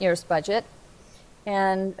current year's budget.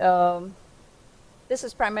 And this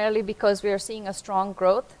is primarily because we are seeing a strong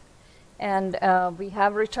growth, and we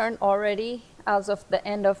have returned already as of the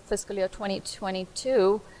end of fiscal year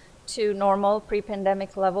 2022 to normal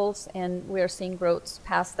pre-pandemic levels, and we are seeing growth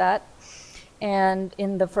past that, and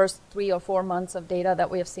in the first 3 or 4 months of data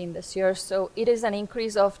that we have seen this year. So it is an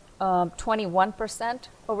increase of 21%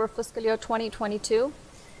 over fiscal year 2022.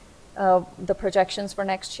 The projections for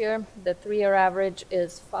next year, the 3-year average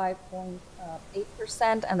is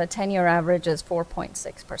 5.8%, and the 10-year average is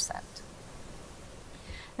 4.6%.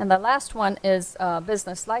 And the last one is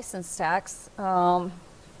business license tax.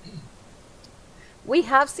 We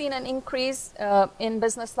have seen an increase in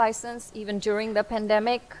business license even during the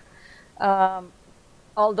pandemic,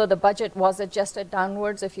 although the budget was adjusted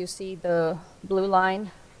downwards. If you see the blue line,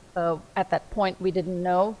 at that point we didn't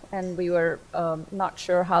know, and we were not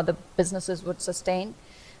sure how the businesses would sustain.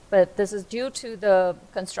 But this is due to the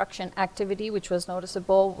construction activity, which was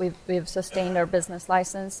noticeable. We've sustained our business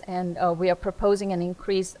license, and we are proposing an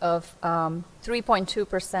increase of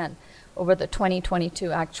 3.2% over the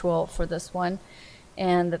 2022 actual for this one.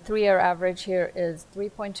 And the 3-year average here is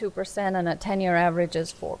 3.2%, and a 10-year average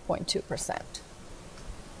is 4.2%.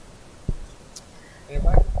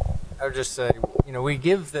 I would just say, we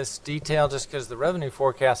give this detail just because the revenue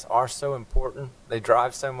forecasts are so important. They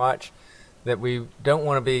drive so much that we don't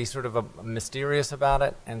want to be sort of mysterious about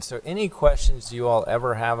it. And so any questions you all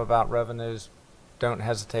ever have about revenues, don't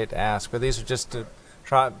hesitate to ask. But these are just to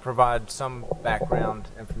try to provide some background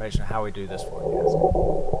information on how we do this forecast.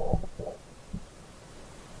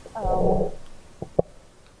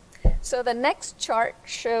 So the next chart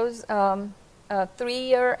shows a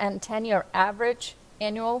 3-year and 10-year average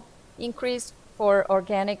annual increase for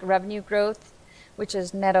organic revenue growth, which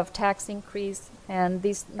is net of tax increase, and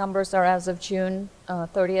these numbers are as of June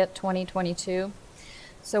 30th, 2022.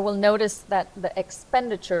 So we'll notice that the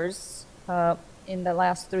expenditures in the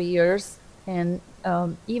last 3 years, and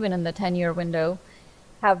even in the 10-year window,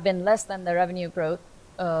 have been less than the revenue growth,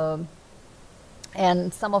 and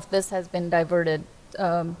some of this has been diverted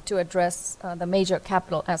to address the major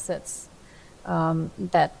capital assets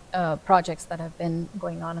projects that have been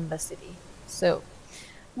going on in the city. So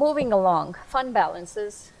moving along, fund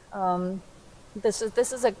balances. This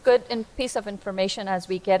is a good piece of information as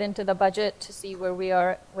we get into the budget to see where we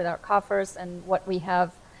are with our coffers and what we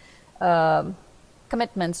have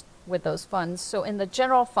commitments with those funds. So in the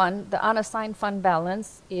general fund, the unassigned fund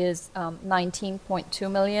balance is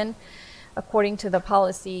 19.2 million. According to the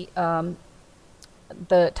policy,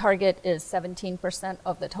 the target is 17%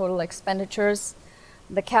 of the total expenditures.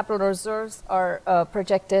 The capital reserves are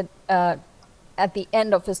projected at the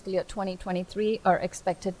end of fiscal year 2023 are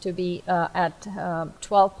expected to be at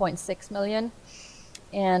 12.6 million.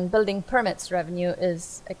 And building permits revenue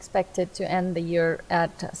is expected to end the year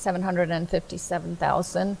at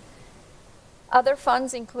 757,000. Other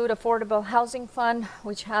funds include Affordable Housing Fund,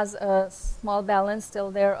 which has a small balance still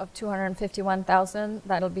there of 251,000.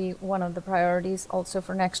 That'll be one of the priorities also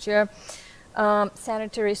for next year.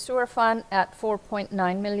 Sanitary Sewer Fund at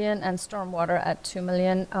 4.9 million and Stormwater at 2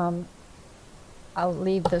 million. I'll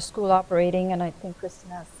leave the school operating, and I think Kristen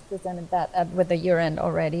has presented that with the year end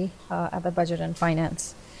already at the Budget and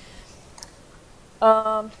Finance.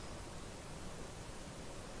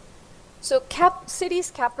 So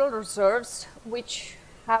city's capital reserves, which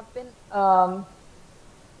have been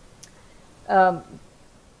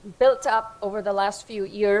built up over the last few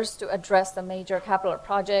years to address the major capital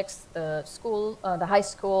projects, the school, the high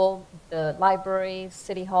school, the library,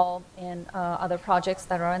 city hall, and other projects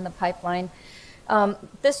that are in the pipeline.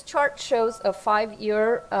 This chart shows a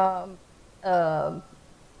 5-year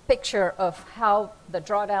picture of how the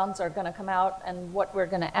drawdowns are going to come out and what we're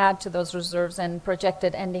going to add to those reserves and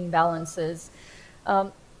projected ending balances.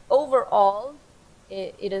 Overall,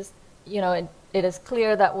 it is, it is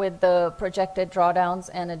clear that with the projected drawdowns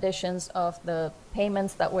and additions of the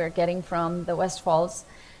payments that we're getting from the Westfalls,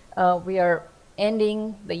 we are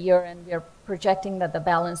ending the year and we are projecting that the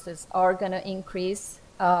balances are going to increase.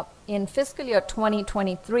 In fiscal year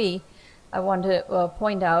 2023, I want to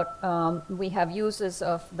point out we have uses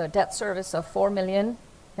of the debt service of $4 million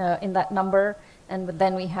in that number, and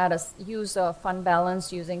then we had a use of fund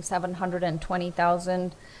balance using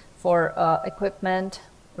 $720,000 for equipment,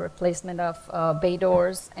 replacement of bay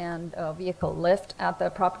doors and vehicle lift at the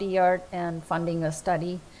property yard, and funding a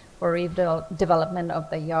study for redevelopment of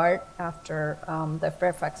the yard after the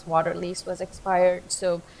Fairfax water lease was expired.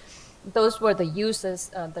 So those were the uses,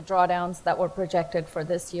 the drawdowns that were projected for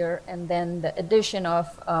this year. And then the addition of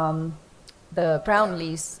the ground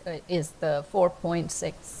lease is the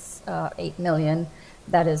 $4.68 million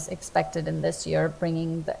that is expected in this year,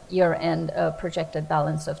 bringing the year-end projected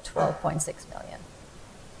balance of $12.6 million.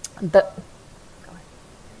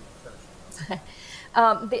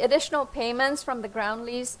 The additional payments from the ground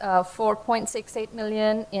lease, $4.68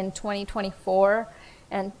 million in 2024,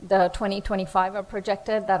 and the 2025 are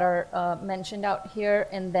projected that are mentioned out here,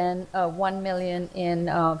 and then $1 million in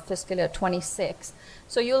fiscal year 26.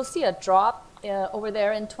 So you'll see a drop over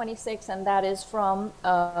there in 26, and that is from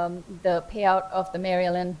the payout of the Mary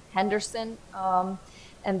Ellen Henderson,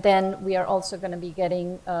 and then we are also going to be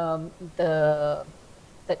getting the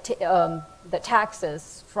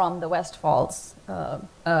taxes from the Westfalls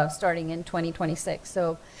starting in 2026.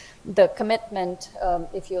 So the commitment,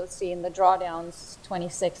 if you'll see in the drawdowns,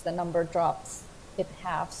 26, the number drops, it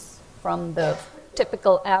halves from the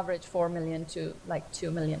typical average 4 million to like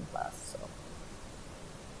 2 million plus.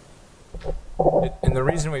 So. And the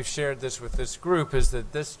reason we've shared this with this group is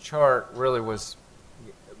that this chart really was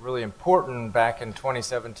really important back in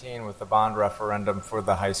 2017 with the bond referendum for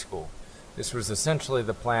the high school. This was essentially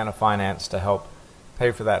the plan of finance to help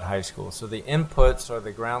pay for that high school. So the inputs are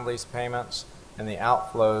the ground lease payments, and the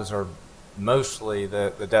outflows are mostly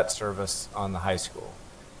the debt service on the high school.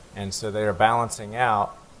 And so they are balancing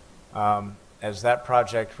out as that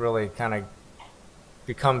project really kind of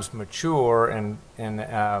becomes mature and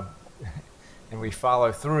we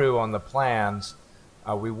follow through on the plans.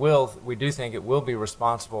 We do think it will be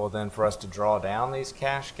responsible then for us to draw down these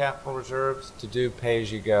cash capital reserves to do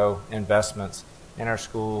pay-as-you-go investments in our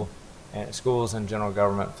schools and general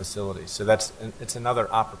government facilities. So it's another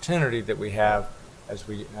opportunity that we have as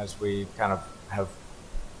we kind of have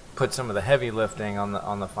put some of the heavy lifting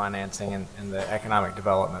on the financing and the economic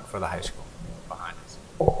development for the high school behind us.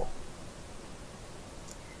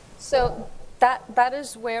 So that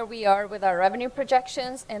is where we are with our revenue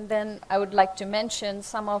projections, and then I would like to mention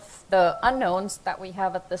some of the unknowns that we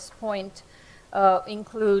have at this point.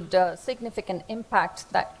 Include significant impact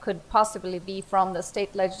that could possibly be from the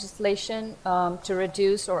state legislation to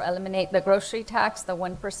reduce or eliminate the grocery tax, the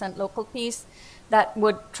 1% local piece. That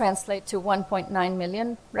would translate to 1.9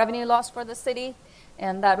 million revenue loss for the city,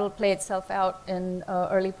 and that will play itself out in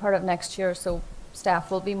early part of next year, so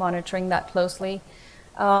staff will be monitoring that closely.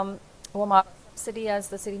 WMATA subsidy, as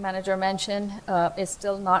the city manager mentioned, is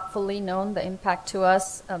still not fully known. The impact to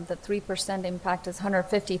us, the 3% impact is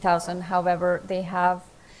 $150,000. However, they have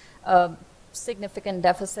a significant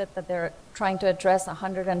deficit that they're trying to address,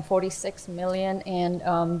 $146 million,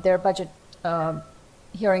 and their budget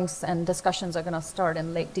hearings and discussions are going to start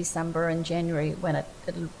in late December and January, when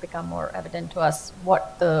it'll become more evident to us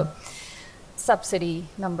what the subsidy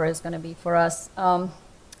number is going to be for us.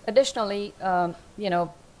 Additionally,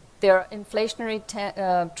 there are inflationary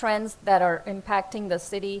trends that are impacting the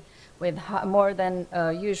city with more than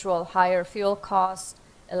usual higher fuel costs,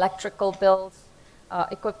 electrical bills,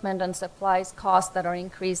 equipment and supplies costs that are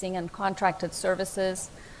increasing, and contracted services.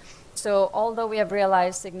 So although we have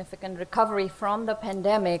realized significant recovery from the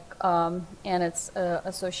pandemic and its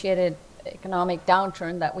associated economic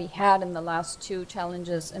downturn that we had in the last two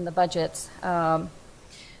challenges in the budgets,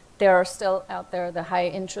 there are still out there the high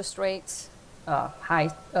interest rates, high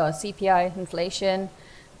CPI inflation,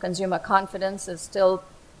 consumer confidence is still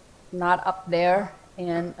not up there,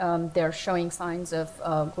 and they're showing signs of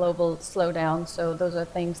global slowdown. So those are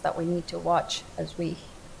things that we need to watch as we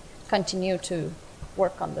continue to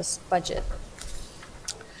work on this budget.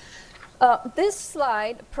 This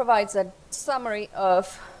slide provides a summary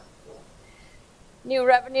of new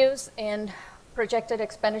revenues and projected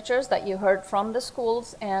expenditures that you heard from the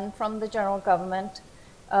schools and from the general government.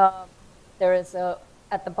 There is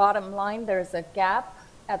at the bottom line, there is a gap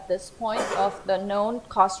at this point of the known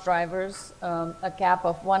cost drivers, a gap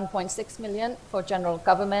of 1.6 million for general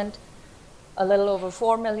government, a little over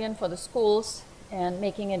 4 million for the schools, and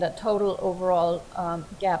making it a total overall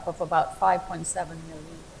gap of about 5.7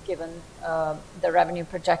 million, given the revenue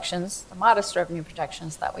projections, the modest revenue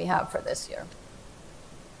projections that we have for this year.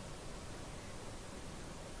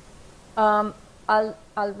 I'll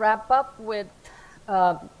wrap up with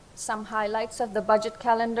some highlights of the budget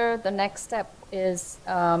calendar. The next step is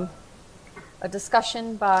a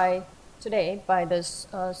discussion today by the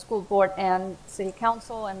school board and city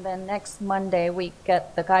council, and then next Monday we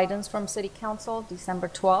get the guidance from city council, December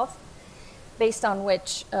 12th, based on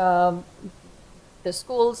which the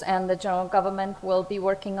schools and the general government will be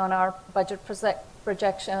working on our budget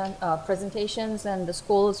presentations, and the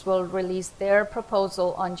schools will release their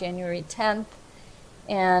proposal on January 10th,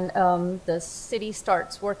 and the city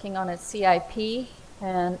starts working on its CIP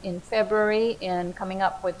and in February, and coming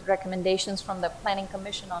up with recommendations from the Planning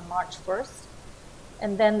Commission on March 1st.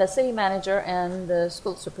 And then the city manager and the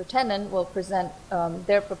school superintendent will present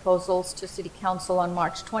their proposals to city council on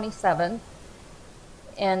March 27th.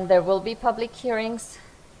 And there will be public hearings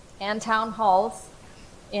and town halls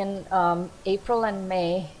in April and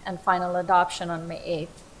May, and final adoption on May 8th.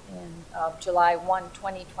 And July 1,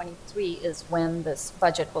 2023 is when this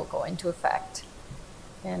budget will go into effect.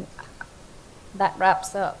 And that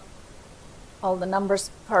wraps up all the numbers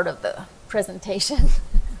part of the presentation.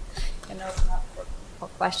 And open up for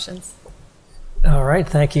questions. All right,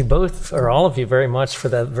 thank you both, or all of you, very much for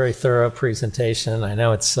that very thorough presentation. I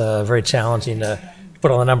know it's very challenging to put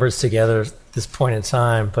all the numbers together at this point in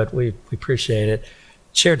time, but we appreciate it.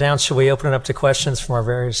 Chair Downs, should we open it up to questions from our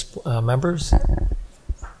various members?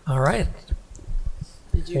 All right.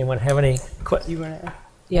 Anyone have any questions?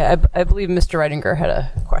 Yeah, I believe Mr. Reidinger had a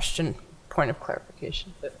question, point of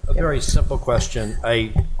clarification. A very simple question.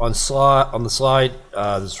 On the slide,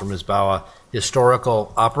 this is from Ms. Bawa,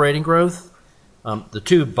 historical operating growth. The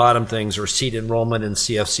two bottom things are seat enrollment and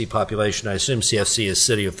CFC population. I assume CFC is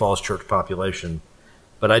City of Falls Church population,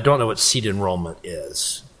 but I don't know what seat enrollment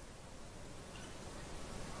is.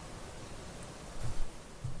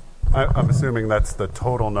 I'm assuming that's the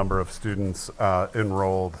total number of students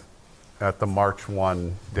enrolled at the March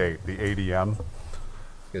 1 date, the ADM.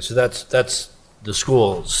 Okay, so that's the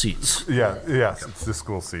school seats. Yeah, yes, it's the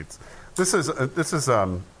school seats. This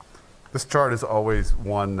chart is always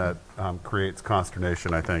one that creates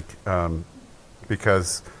consternation, I think,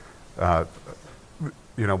 because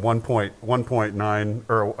 1.9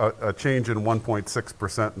 or a change in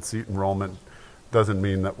 1.6% in seat enrollment doesn't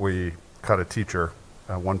mean that we cut a teacher.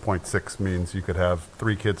 1.6 means you could have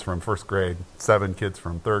 3 kids from first grade, 7 kids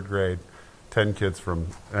from third grade, 10 kids from,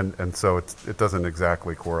 and so it doesn't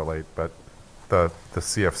exactly correlate, but the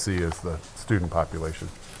CFC is the student population.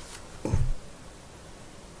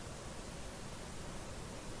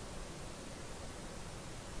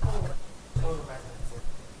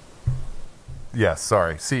 Yes,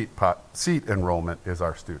 sorry, seat enrollment is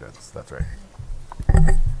our students, that's right.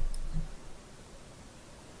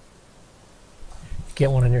 Get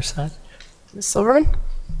one on your side. Ms. Silverman?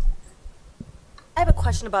 I have a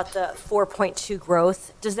question about the 4.2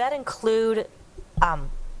 growth. Does that include,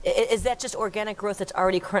 is that just organic growth that's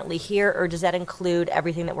already currently here, or does that include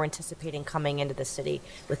everything that we're anticipating coming into the city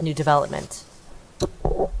with new development?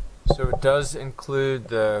 So it does include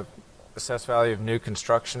the assessed value of new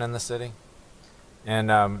construction in the city. And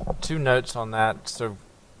 2 notes on that. So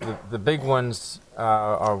the big ones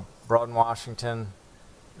are Broad Washington.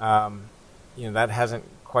 That hasn't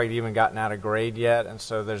quite even gotten out of grade yet, and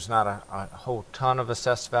so there's not a whole ton of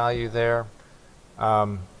assessed value there.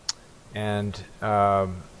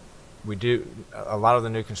 We do a lot of the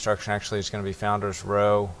new construction actually is going to be Founders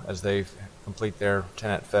Row as they complete their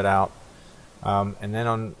tenant fit out. And then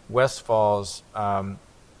on West Falls,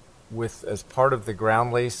 as part of the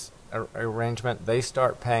ground lease arrangement, they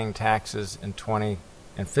start paying taxes in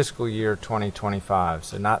fiscal year 2025.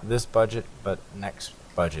 So not this budget, but next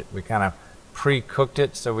budget. We kind of pre-cooked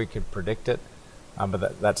it so we could predict it,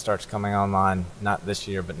 but that starts coming online not this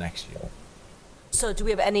year, but next year. So do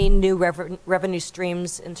we have any new revenue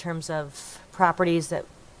streams in terms of properties that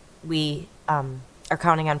we are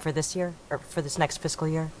counting on for this year or for this next fiscal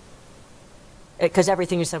year? Because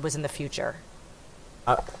everything you said was in the future.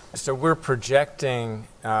 So we're projecting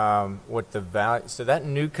what the value. So that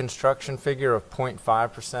new construction figure of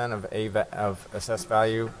 0.5% of assessed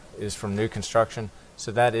value is from new construction.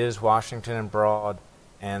 So that is Washington and Broad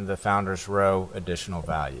and the Founders Row additional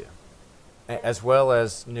value, as well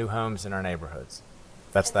as new homes in our neighborhoods.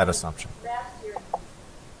 That's that assumption.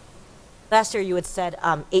 Last year you had said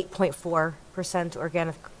 8.4%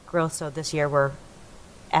 organic growth, so this year we're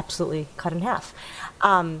absolutely cut in half.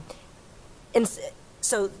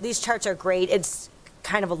 So these charts are great. It's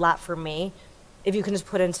kind of a lot for me. If you can just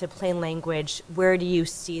put into plain language, where do you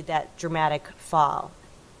see that dramatic fall?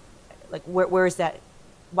 Like where is that?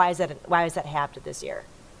 Why is that halved this year?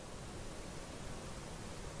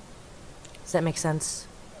 Does that make sense?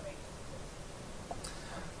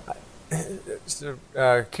 So,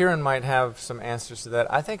 Kieran might have some answers to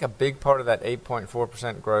that. I think a big part of that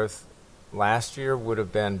 8.4% growth last year would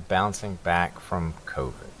have been bouncing back from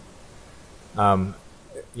COVID.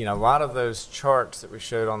 A lot of those charts that we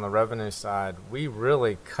showed on the revenue side, we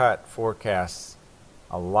really cut forecasts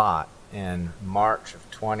a lot in March of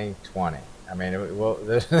 2020. I mean,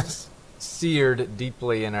 this is seared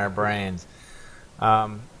deeply in our brains.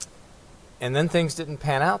 And then things didn't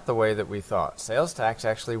pan out the way that we thought. Sales tax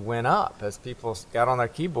actually went up as people got on their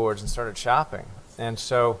keyboards and started shopping. And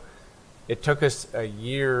so it took us a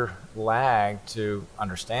year lag to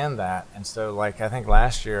understand that. And so, I think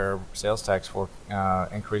last year, sales tax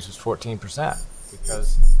increase was 14%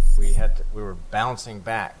 because we were bouncing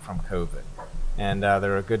back from COVID. And there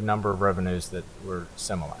were a good number of revenues that were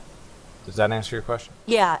similar. Does that answer your question?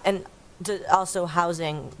 Yeah, and also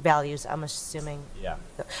housing values, I'm assuming. Yeah.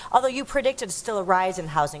 Although you predicted still a rise in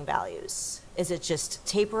housing values. Is it just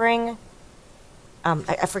tapering?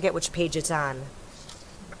 I forget which page it's on.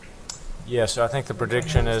 Yeah, so I think the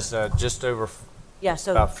prediction is just over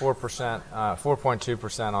about 4%,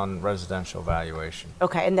 4.2% on residential valuation.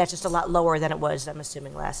 Okay, and that's just a lot lower than it was, I'm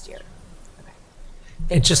assuming, last year.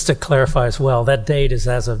 And just to clarify as well, that date is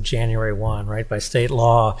as of January 1, right? By state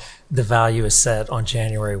law, the value is set on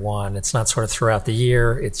January 1. It's not sort of throughout the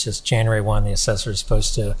year. It's just January 1, the assessor is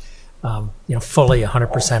supposed to, fully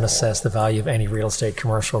 100% assess the value of any real estate,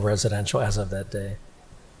 commercial, residential as of that day.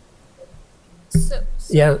 So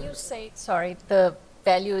Yeah. when you say, the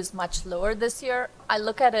value is much lower this year, I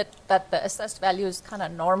look at it that the assessed value is kind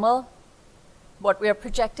of normal. What we are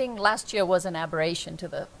projecting last year was an aberration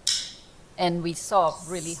and we saw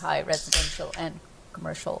really high residential and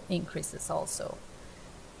commercial increases also.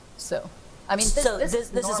 So, I mean,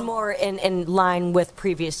 this is more in line with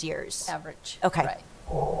previous years. Average. Okay. Right.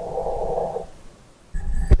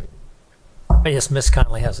 Yes, Ms.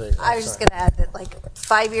 Conley has a... I was just going to add that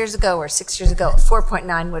 5 years ago or 6 years ago,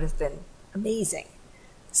 4.9 would have been amazing.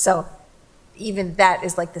 So even that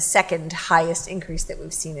is the second highest increase that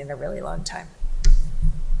we've seen in a really long time.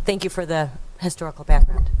 Thank you for the historical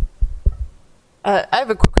background. I have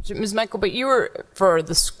a quick question, Ms. Michael, but for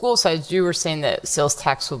the school side, you were saying that sales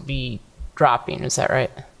tax will be dropping, is that right?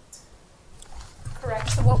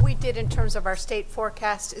 Correct. So what we did in terms of our state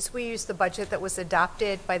forecast is we used the budget that was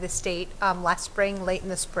adopted by the state last spring, late in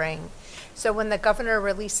the spring. So when the governor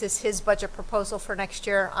releases his budget proposal for next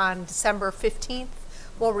year on December 15th,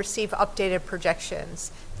 we'll receive updated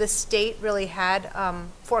projections. The state really had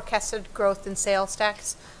forecasted growth in sales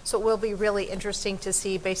tax, so it will be really interesting to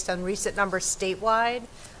see, based on recent numbers statewide,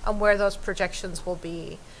 where those projections will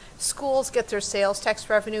be. Schools get their sales tax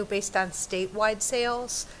revenue based on statewide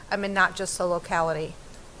sales, and not just the locality.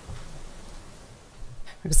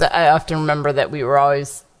 Because I often remember that we were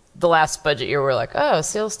always, the last budget year, we're like, oh,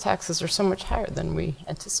 sales taxes are so much higher than we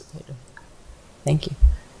anticipated. Thank you.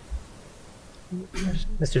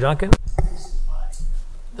 Mr. Duncan?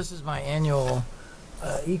 This is my annual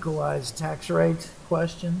equalized tax rate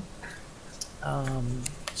question.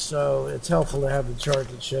 So it's helpful to have the chart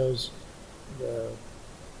that shows the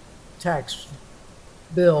tax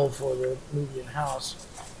bill for the median house.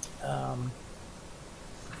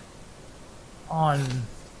 On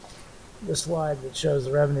the slide that shows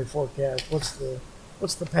the revenue forecast, what's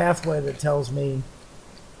the pathway that tells me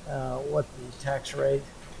what the tax rate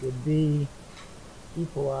would be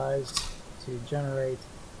equalized to generate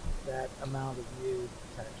that amount of new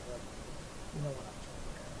tax revenue? You know what I'm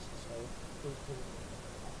trying to ask. So,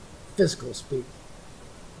 fiscal speak,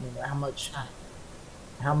 how much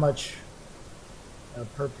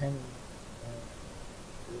per penny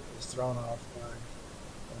is thrown off by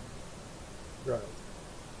growth?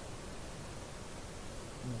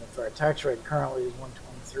 If our tax rate currently is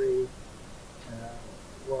 123,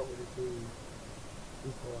 what would it be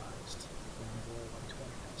equalized below 120,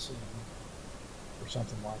 I assume, or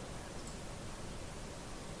something like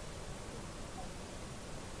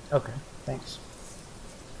Okay, thanks.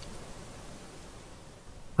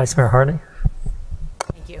 Vice Mayor Hardy?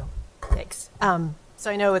 Thank you. Thanks. So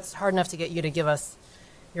I know it's hard enough to get you to give us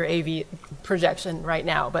your AV projection right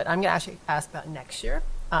now, but I'm going to actually ask about next year.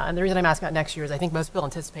 And the reason I'm asking about next year is I think most people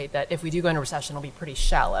anticipate that if we do go into recession, it'll be pretty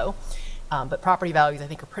shallow. But property values, I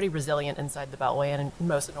think, are pretty resilient inside the Beltway and in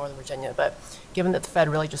most of Northern Virginia. But given that the Fed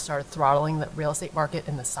really just started throttling the real estate market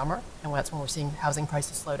in the summer, and that's when we're seeing housing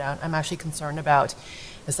prices slow down, I'm actually concerned about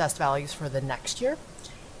assessed values for the next year.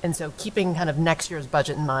 And so keeping kind of next year's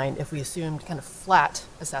budget in mind, if we assumed kind of flat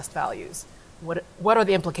assessed values, what are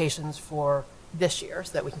the implications for this year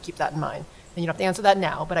so that we can keep that in mind? And you don't have to answer that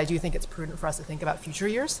now, but I do think it's prudent for us to think about future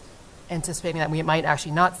years, anticipating that we might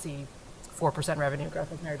actually not see 4% revenue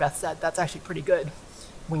growth, like Mary Beth said. That's actually pretty good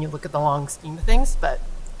when you look at the long scheme of things, but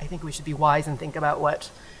I think we should be wise and think about what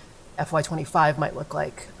FY25 might look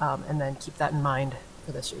like, and then keep that in mind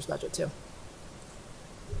for this year's budget too.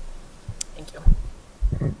 Thank you.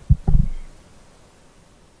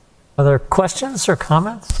 Other questions or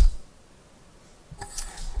comments?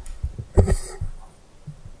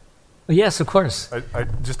 Yes, of course. I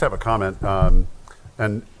just have a comment.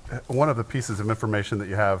 And one of the pieces of information that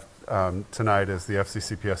you have tonight is the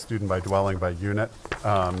FCCPS student by dwelling by unit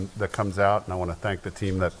that comes out, and I want to thank the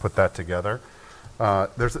team that put that together.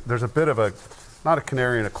 There's a bit of a, not a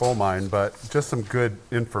canary in a coal mine, but just some good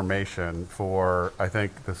information for, I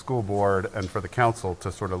think, the school board and for the council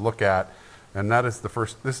to sort of look at. And that is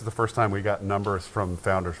this is the first time we got numbers from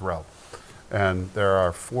Founders Row. And there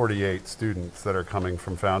are 48 students that are coming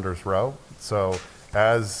from Founders Row. So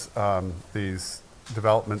as these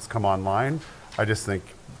developments come online, I just think,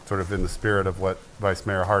 sort of in the spirit of what Vice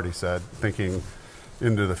Mayor Hardy said, thinking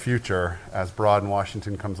into the future as Broad and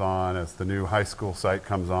Washington comes on, as the new high school site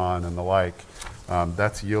comes on and the like,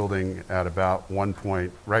 that's yielding at about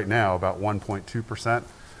right now, about 1.2%.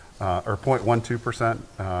 Or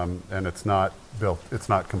 0.12%, and it's not built, it's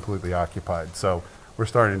not completely occupied. So we're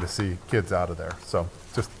starting to see kids out of there. So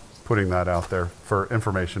just putting that out there for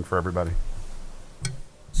information for everybody.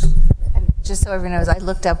 And just so everyone knows, I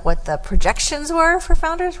looked up what the projections were for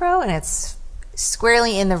Founders Row, and it's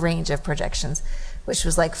squarely in the range of projections, which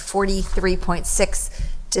was like 43.6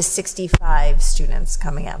 to 65 students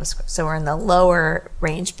coming out of school. So we're in the lower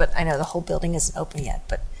range, but I know the whole building isn't open yet,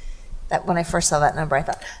 but that when I first saw that number, I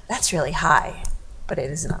thought, that's really high, but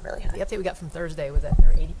it is not really high. The update we got from Thursday was that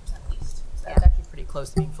they're 80% leased. So that's actually pretty close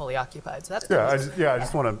to being fully occupied. So that's good. I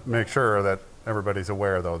just want to make sure that everybody's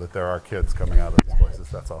aware, though, that there are kids coming out of these places.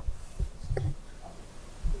 That's all.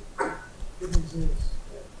 Good news is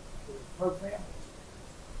that the program,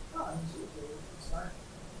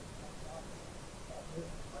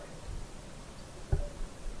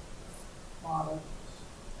 model.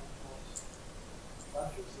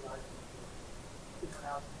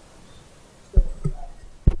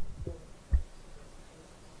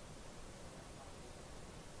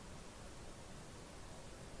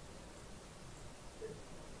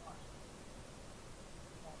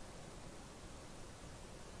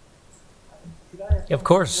 Of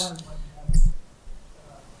course.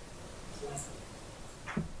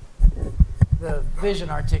 The vision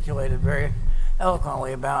articulated very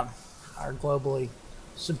eloquently about our globally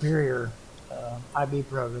superior IB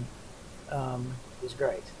program is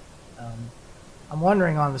great. I'm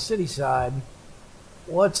wondering on the city side,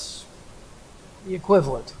 what's the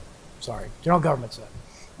equivalent? Sorry, general government side.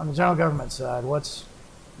 On the general government side, what's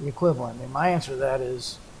the equivalent? And my answer to that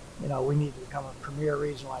is, we need to become a premier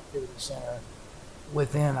regional activity center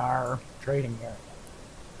within our trading area.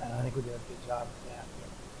 And I think we did a good job of that. But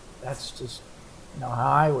that's just, how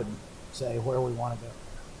I would say where we want to go.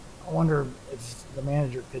 I wonder if the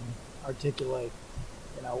manager could articulate,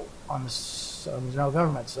 on the general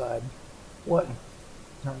government side, what in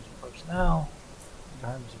terms of personnel, in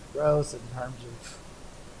terms of growth, in terms of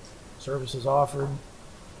services offered,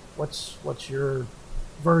 what's your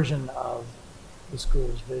version of the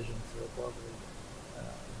school's vision for a globally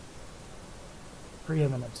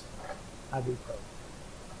preeminent IB program?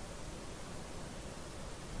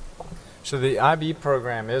 So the IB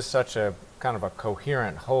program is such a kind of a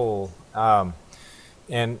coherent whole, and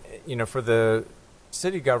for the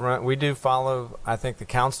city government, we do follow, I think, the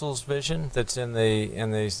council's vision that's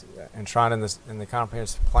enshrined in the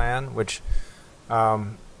comprehensive plan, which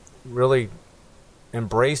really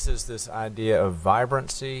embraces this idea of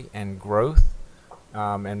vibrancy and growth,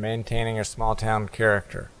 and maintaining a small town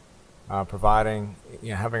character, providing,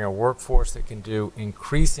 having a workforce that can do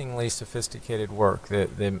increasingly sophisticated work.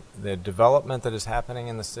 The development that is happening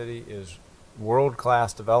in the city is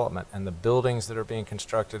world-class development, and the buildings that are being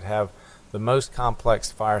constructed have the most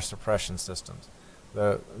complex fire suppression systems.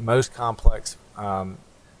 the most complex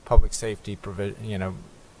public safety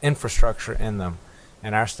infrastructure in them.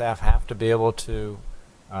 And our staff have to be able to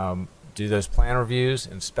do those plan reviews,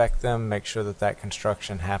 inspect them, make sure that that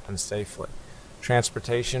construction happens safely.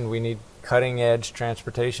 Transportation, we need cutting-edge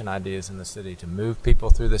transportation ideas in the city to move people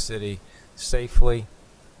through the city safely,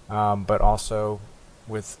 but also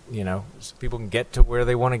with, so people can get to where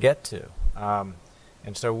they want to get to.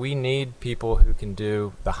 And so we need people who can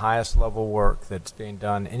do the highest level work that's being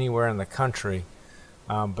done anywhere in the country.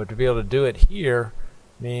 But to be able to do it here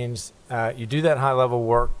means you do that high level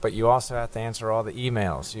work, but you also have to answer all the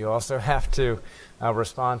emails. You also have to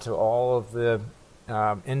respond to all of the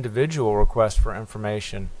individual requests for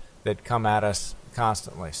information that come at us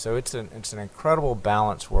constantly. So it's an incredible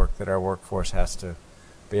balance work that our workforce has to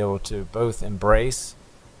be able to both embrace,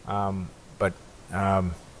 but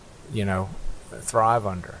thrive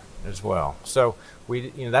under as well. So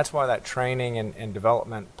that's why that training and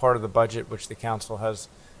development part of the budget, which the council has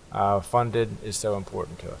funded, is so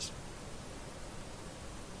important to us.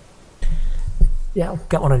 Yeah,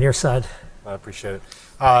 got one on your side. I appreciate it.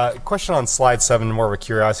 Question on slide 7, more of a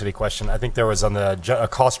curiosity question. I think there was on a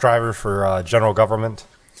cost driver for general government.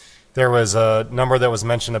 There was a number that was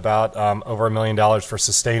mentioned about over $1 million for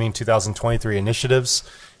sustaining 2023 initiatives.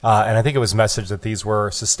 And I think it was messaged that these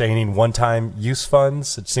were sustaining one-time use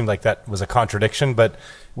funds. It seemed like that was a contradiction, but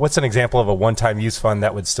what's an example of a one-time use fund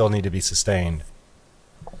that would still need to be sustained?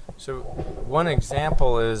 So one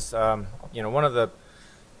example is, one of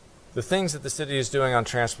the things that the city is doing on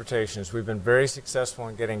transportation is we've been very successful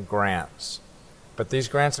in getting grants, but these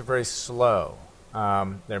grants are very slow.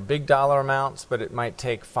 They're big dollar amounts, but it might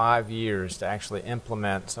take 5 years to actually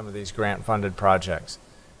implement some of these grant-funded projects.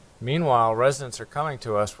 Meanwhile, residents are coming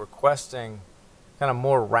to us requesting kind of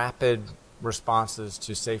more rapid responses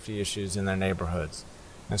to safety issues in their neighborhoods.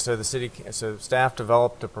 And so so staff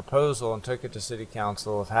developed a proposal and took it to City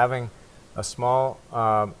Council of having a small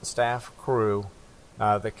staff crew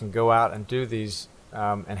that can go out and do these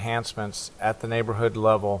enhancements at the neighborhood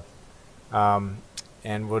level.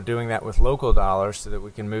 And we're doing that with local dollars so that we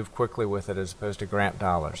can move quickly with it as opposed to grant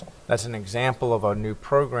dollars. That's an example of a new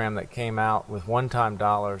program that came out with one-time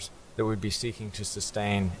dollars that we'd be seeking to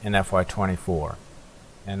sustain in FY24.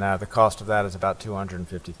 And the cost of that is about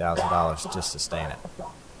 $250,000 to sustain it.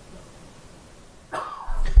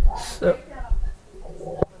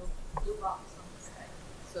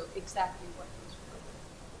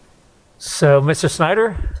 So Mr.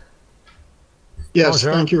 Snyder? Yes,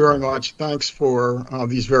 thank you very much. Thanks for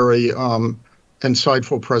these very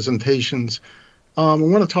insightful presentations. I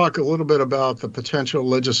want to talk a little bit about the potential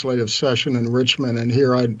legislative session in Richmond, and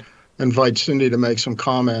here I'd invite Cindy to make some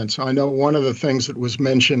comments. I know one of the things that was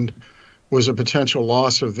mentioned was a potential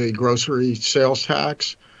loss of the grocery sales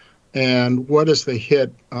tax, and what is the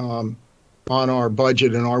hit on our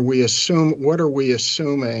budget, and what are we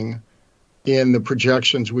assuming in the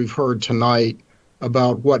projections we've heard tonight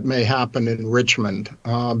about what may happen in Richmond,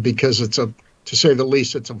 because to say the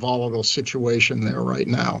least, it's a volatile situation there right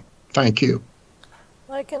now. Thank you.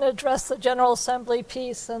 I can address the General Assembly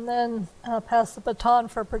piece and then pass the baton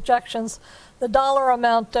for projections. The dollar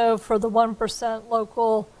amount, though, for the 1%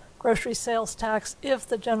 local grocery sales tax, if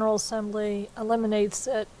the General Assembly eliminates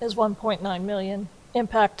it, is $1.9 million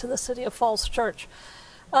impact to the city of Falls Church.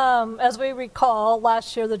 As we recall,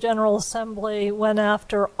 last year the General Assembly went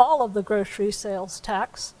after all of the grocery sales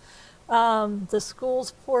tax. The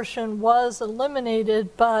schools portion was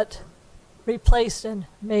eliminated but replaced and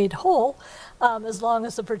made whole, as long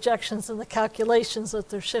as the projections and the calculations that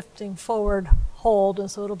they're shifting forward hold. And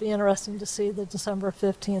so it'll be interesting to see the December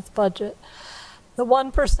 15th budget. The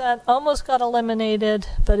 1% almost got eliminated,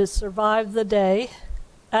 but it survived the day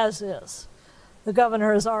as is. The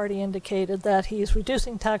governor has already indicated that he's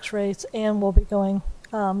reducing tax rates and will be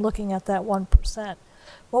looking at that 1%.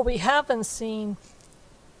 What we haven't seen,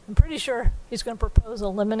 I'm pretty sure he's going to propose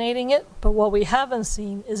eliminating it, but what we haven't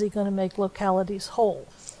seen is he going to make localities whole.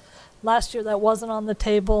 Last year that wasn't on the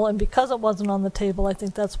table, and because it wasn't on the table, I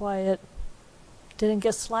think that's why it didn't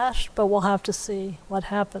get slashed, but we'll have to see what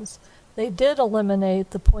happens. They did eliminate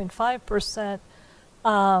the 0.5%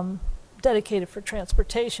 dedicated for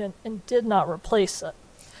transportation and did not replace it.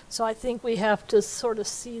 So I think we have to sort of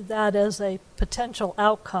see that as a potential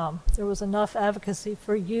outcome. There was enough advocacy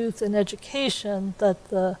for youth and education that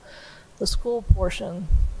the school portion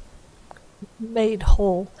made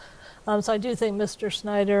whole. So I do think, Mr.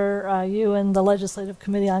 Snyder, you and the Legislative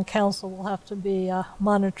Committee on Council will have to be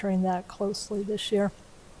monitoring that closely this year.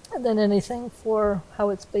 And then anything for how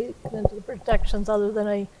it's baked into the protections other than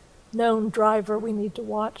a known driver we need to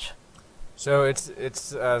watch. So it's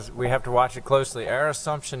we have to watch it closely. Our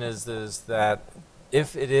assumption is that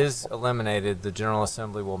if it is eliminated, the General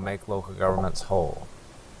Assembly will make local governments whole.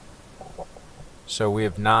 So we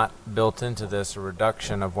have not built into this a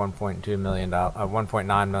reduction of $1.9 million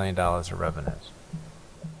of revenues.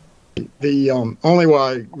 The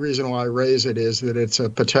only reason why I raise it is that it's a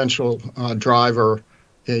potential driver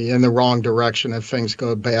in the wrong direction if things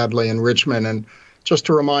go badly in Richmond. And just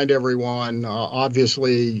to remind everyone,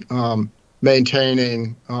 obviously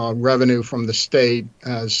maintaining revenue from the state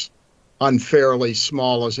as unfairly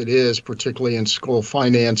small as it is, particularly in school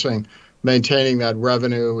financing, maintaining that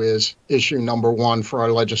revenue is issue number one for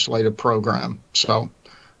our legislative program. So,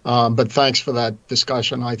 but thanks for that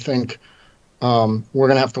discussion. I think we're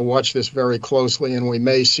going to have to watch this very closely, and we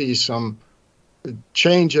may see some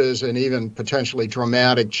changes and even potentially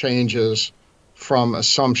dramatic changes from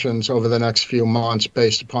assumptions over the next few months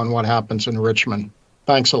based upon what happens in Richmond.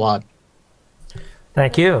 Thanks a lot.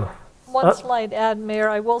 Thank you. One slight add, Mayor,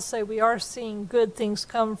 I will say we are seeing good things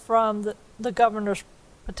come from the governor's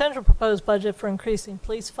potential proposed budget for increasing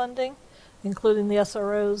police funding, including the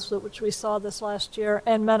SROs, which we saw this last year,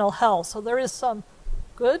 and mental health. So there is some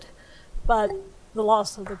good, but the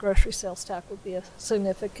loss of the grocery sales tax would be a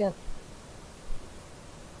significant.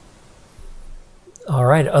 All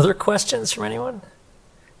right. Other questions from anyone?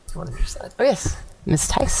 Oh, yes. Ms.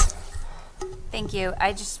 Tice. Thank you.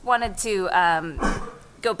 I just wanted to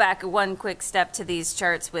go back one quick step to these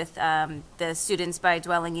charts with the students by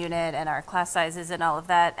dwelling unit and our class sizes and all of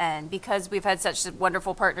that. And because we've had such a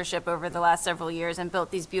wonderful partnership over the last several years and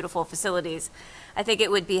built these beautiful facilities, I think it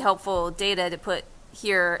would be helpful data to put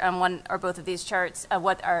here on one or both of these charts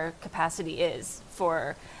what our capacity is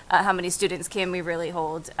for how many students can we really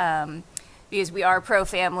hold. Because we are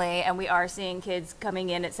pro-family and we are seeing kids coming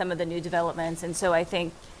in at some of the new developments. And so I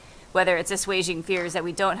think whether it's assuaging fears that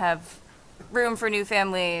we don't have room for new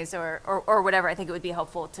families or whatever, I think it would be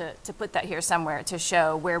helpful to put that here somewhere to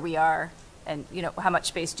show where we are and, you know, how much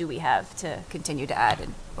space do we have to continue to add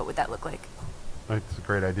and what would that look like? That's a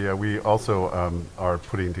great idea. We also are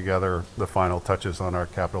putting together the final touches on our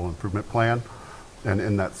capital improvement plan. And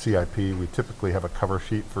in that CIP, we typically have a cover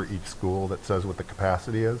sheet for each school that says what the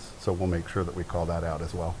capacity is. So we'll make sure that we call that out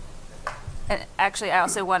as well. And actually, I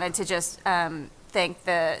also wanted to just thank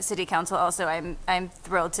the City Council also. I'm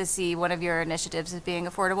thrilled to see one of your initiatives as being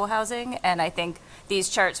affordable housing. And I think these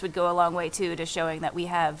charts would go a long way, too, to showing that we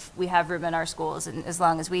have room in our schools. And as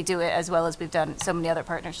long as we do it as well as we've done so many other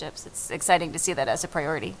partnerships, it's exciting to see that as a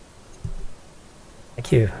priority.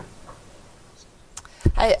 Thank you.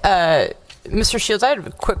 Mr. Shields, I have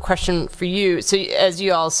a quick question for you. So as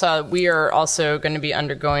you all saw, we are also going to be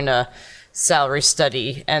undergoing a salary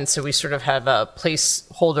study. And so we sort of have a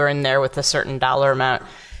placeholder in there with a certain dollar amount.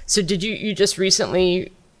 So did you just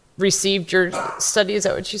recently received your study? Is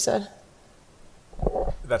that what you said?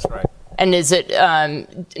 That's right. And is it,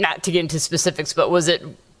 not to get into specifics, but was it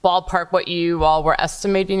ballpark what you all were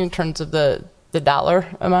estimating in terms of the dollar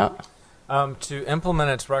amount? To implement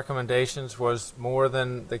its recommendations was more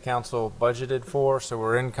than the council budgeted for, so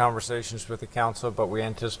we're in conversations with the council, but we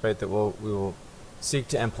anticipate that we will seek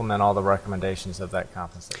to implement all the recommendations of that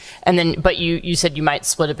compensation. And then, but you said you might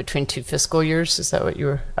split it between 2 fiscal years. Is that what you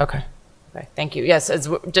were? Okay. Thank you. Yes,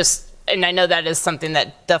 and I know that is something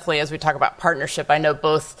that definitely, as we talk about partnership, I know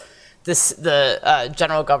both the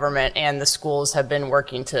general government and the schools have been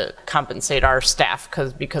working to compensate our staff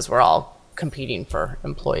because we're all competing for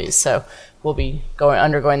employees. So we'll be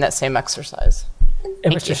undergoing that same exercise.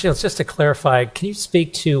 And Mr. Shields, just to clarify, can you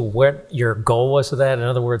speak to what your goal was with that? In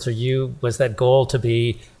other words, was that goal to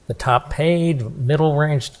be the top paid, middle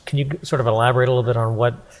range? Can you sort of elaborate a little bit on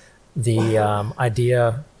what the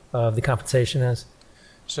idea of the compensation is?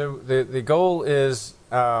 So the goal is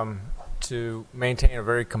to maintain a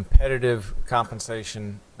very competitive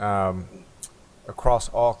compensation across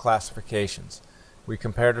all classifications. We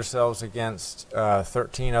compared ourselves against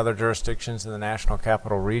 13 other jurisdictions in the National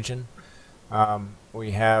Capital Region.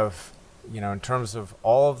 We have, in terms of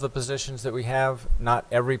all of the positions that we have, not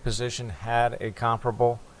every position had a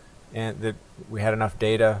comparable, and that we had enough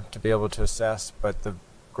data to be able to assess, but the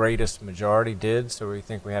greatest majority did, so we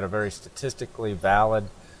think we had a very statistically valid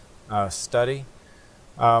study.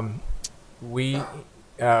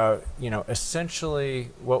 Essentially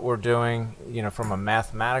what we're doing, from a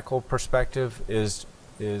mathematical perspective is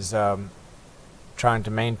trying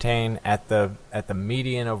to maintain at the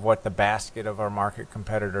median of what the basket of our market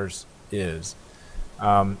competitors is.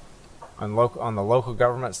 On the local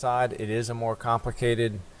government side, it is a more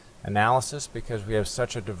complicated analysis because we have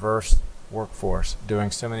such a diverse workforce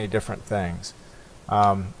doing so many different things.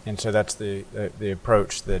 And so that's the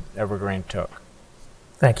approach that Evergreen took.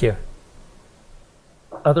 Thank you.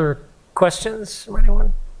 Other questions from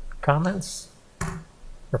anyone? Comments?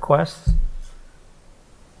 Requests?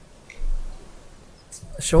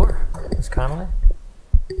 Sure. Ms. Connolly?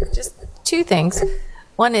 Just two things.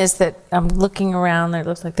 One is that I'm looking around, it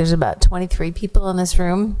looks like there's about 23 people in this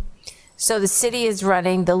room. So the city is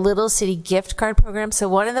running the Little City gift card program. So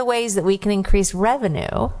one of the ways that we can increase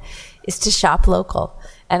revenue is to shop local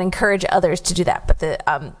and encourage others to do that. But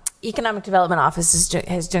the Economic Development Office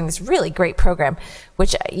is doing this really great program,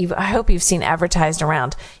 which I hope you've seen advertised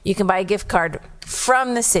around. You can buy a gift card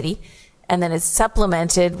from the city, and then it's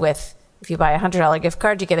supplemented with, if you buy a $100 gift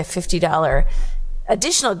card, you get a $50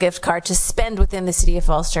 additional gift card to spend within the City of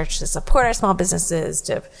Falls Church to support our small businesses,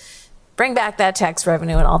 to bring back that tax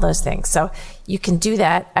revenue and all those things. So you can do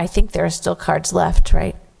that. I think there are still cards left,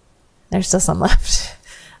 right? There's still some left.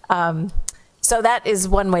 So that is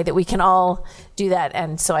one way that we can all do that.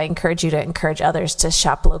 And so I encourage you to encourage others to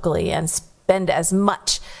shop locally and spend as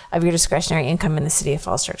much of your discretionary income in the City of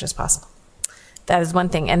Falls Church as possible. That is one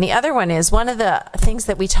thing. And the other one is, one of the things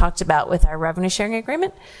that we talked about with our revenue sharing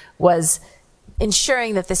agreement was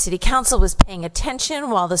ensuring that the city council was paying attention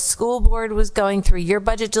while the school board was going through your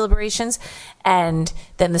budget deliberations, and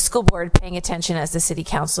then the school board paying attention as the city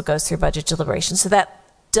council goes through budget deliberations. So that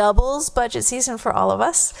doubles budget season for all of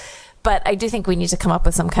us. But I do think we need to come up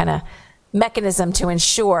with some kind of mechanism to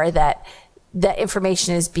ensure that the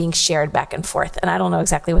information is being shared back and forth. And I don't know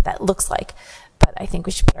exactly what that looks like, but I think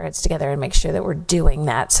we should put our heads together and make sure that we're doing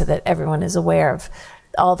that so that everyone is aware of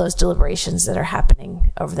all those deliberations that are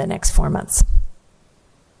happening over the next 4 months.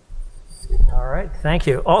 All right, thank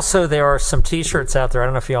you. Also, there are some T-shirts out there. I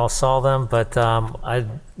don't know if you all saw them, but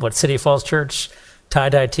City of Falls Church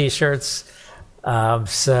tie-dye T-shirts.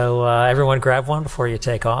 So everyone grab one before you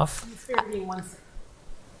take off.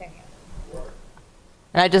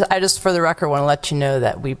 And I just for the record want to let you know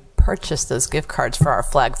that we purchased those gift cards for our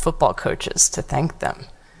flag football coaches to thank them.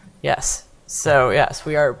 Yes. So yes,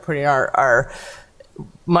 we are putting our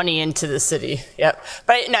money into the city. Yep.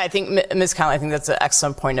 But no, I think Ms. Connolly, I think that's an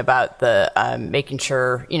excellent point about the making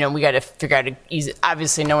sure, we got to figure out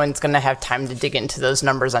obviously no one's going to have time to dig into those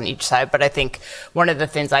numbers on each side. But I think one of the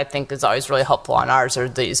things I think is always really helpful on ours are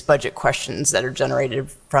these budget questions that are generated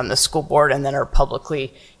from the school board and then are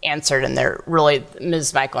publicly answered. And they're really,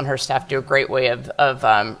 Ms. Michael and her staff do a great way of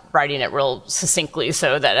writing it real succinctly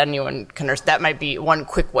so that anyone can understand. That might be one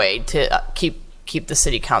quick way to keep the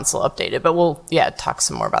city council updated, but we'll talk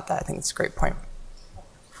some more about that. I think it's a great point.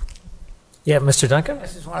 Yeah, Mr. Duncan?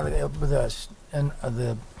 This is one of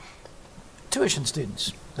the tuition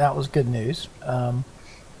students. That was good news. I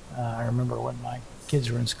remember when my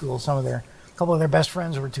kids were in school, a couple of their best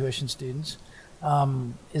friends were tuition students.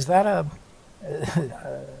 Is that a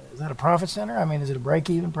profit center? I mean, is it a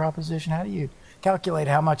break-even proposition? How do you calculate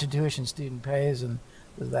how much a tuition student pays, and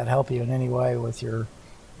does that help you in any way with your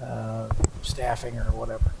staffing or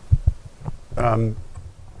whatever?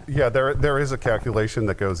 Yeah, there is a calculation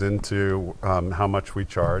that goes into how much we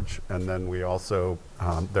charge, and then we also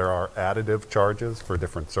there are additive charges for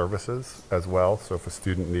different services as well. So if a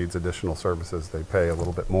student needs additional services, they pay a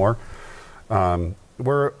little bit more. Most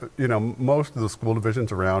of the school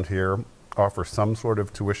divisions around here offer some sort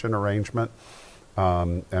of tuition arrangement,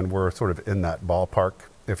 and we're sort of in that ballpark,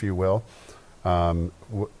 if you will.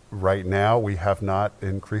 Right now, we have not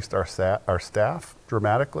increased our staff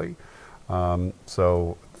dramatically,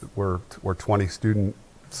 so we're 20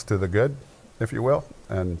 students to the good, if you will,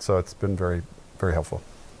 and so it's been very, very helpful.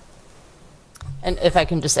 And if I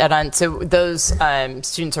can just add on, so those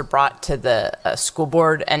students are brought to the school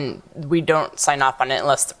board, and we don't sign off on it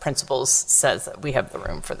unless the principal says that we have the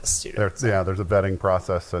room for the student. There's a vetting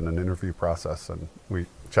process and an interview process, and we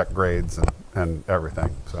check grades and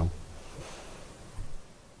everything. So.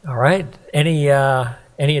 All right. Any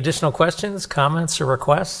additional questions, comments, or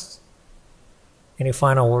requests? Any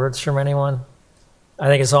final words from anyone? I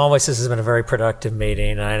think, as always, this has been a very productive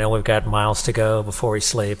meeting. I know we've got miles to go before we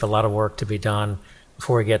sleep, a lot of work to be done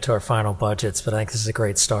before we get to our final budgets, but I think this is a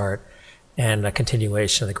great start and a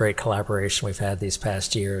continuation of the great collaboration we've had these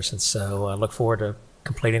past years. And so I look forward to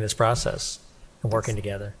completing this process and working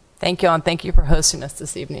together. Thank you all, and thank you for hosting us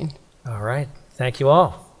this evening. All right. Thank you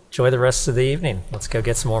all. Enjoy the rest of the evening. Let's go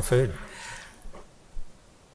get some more food.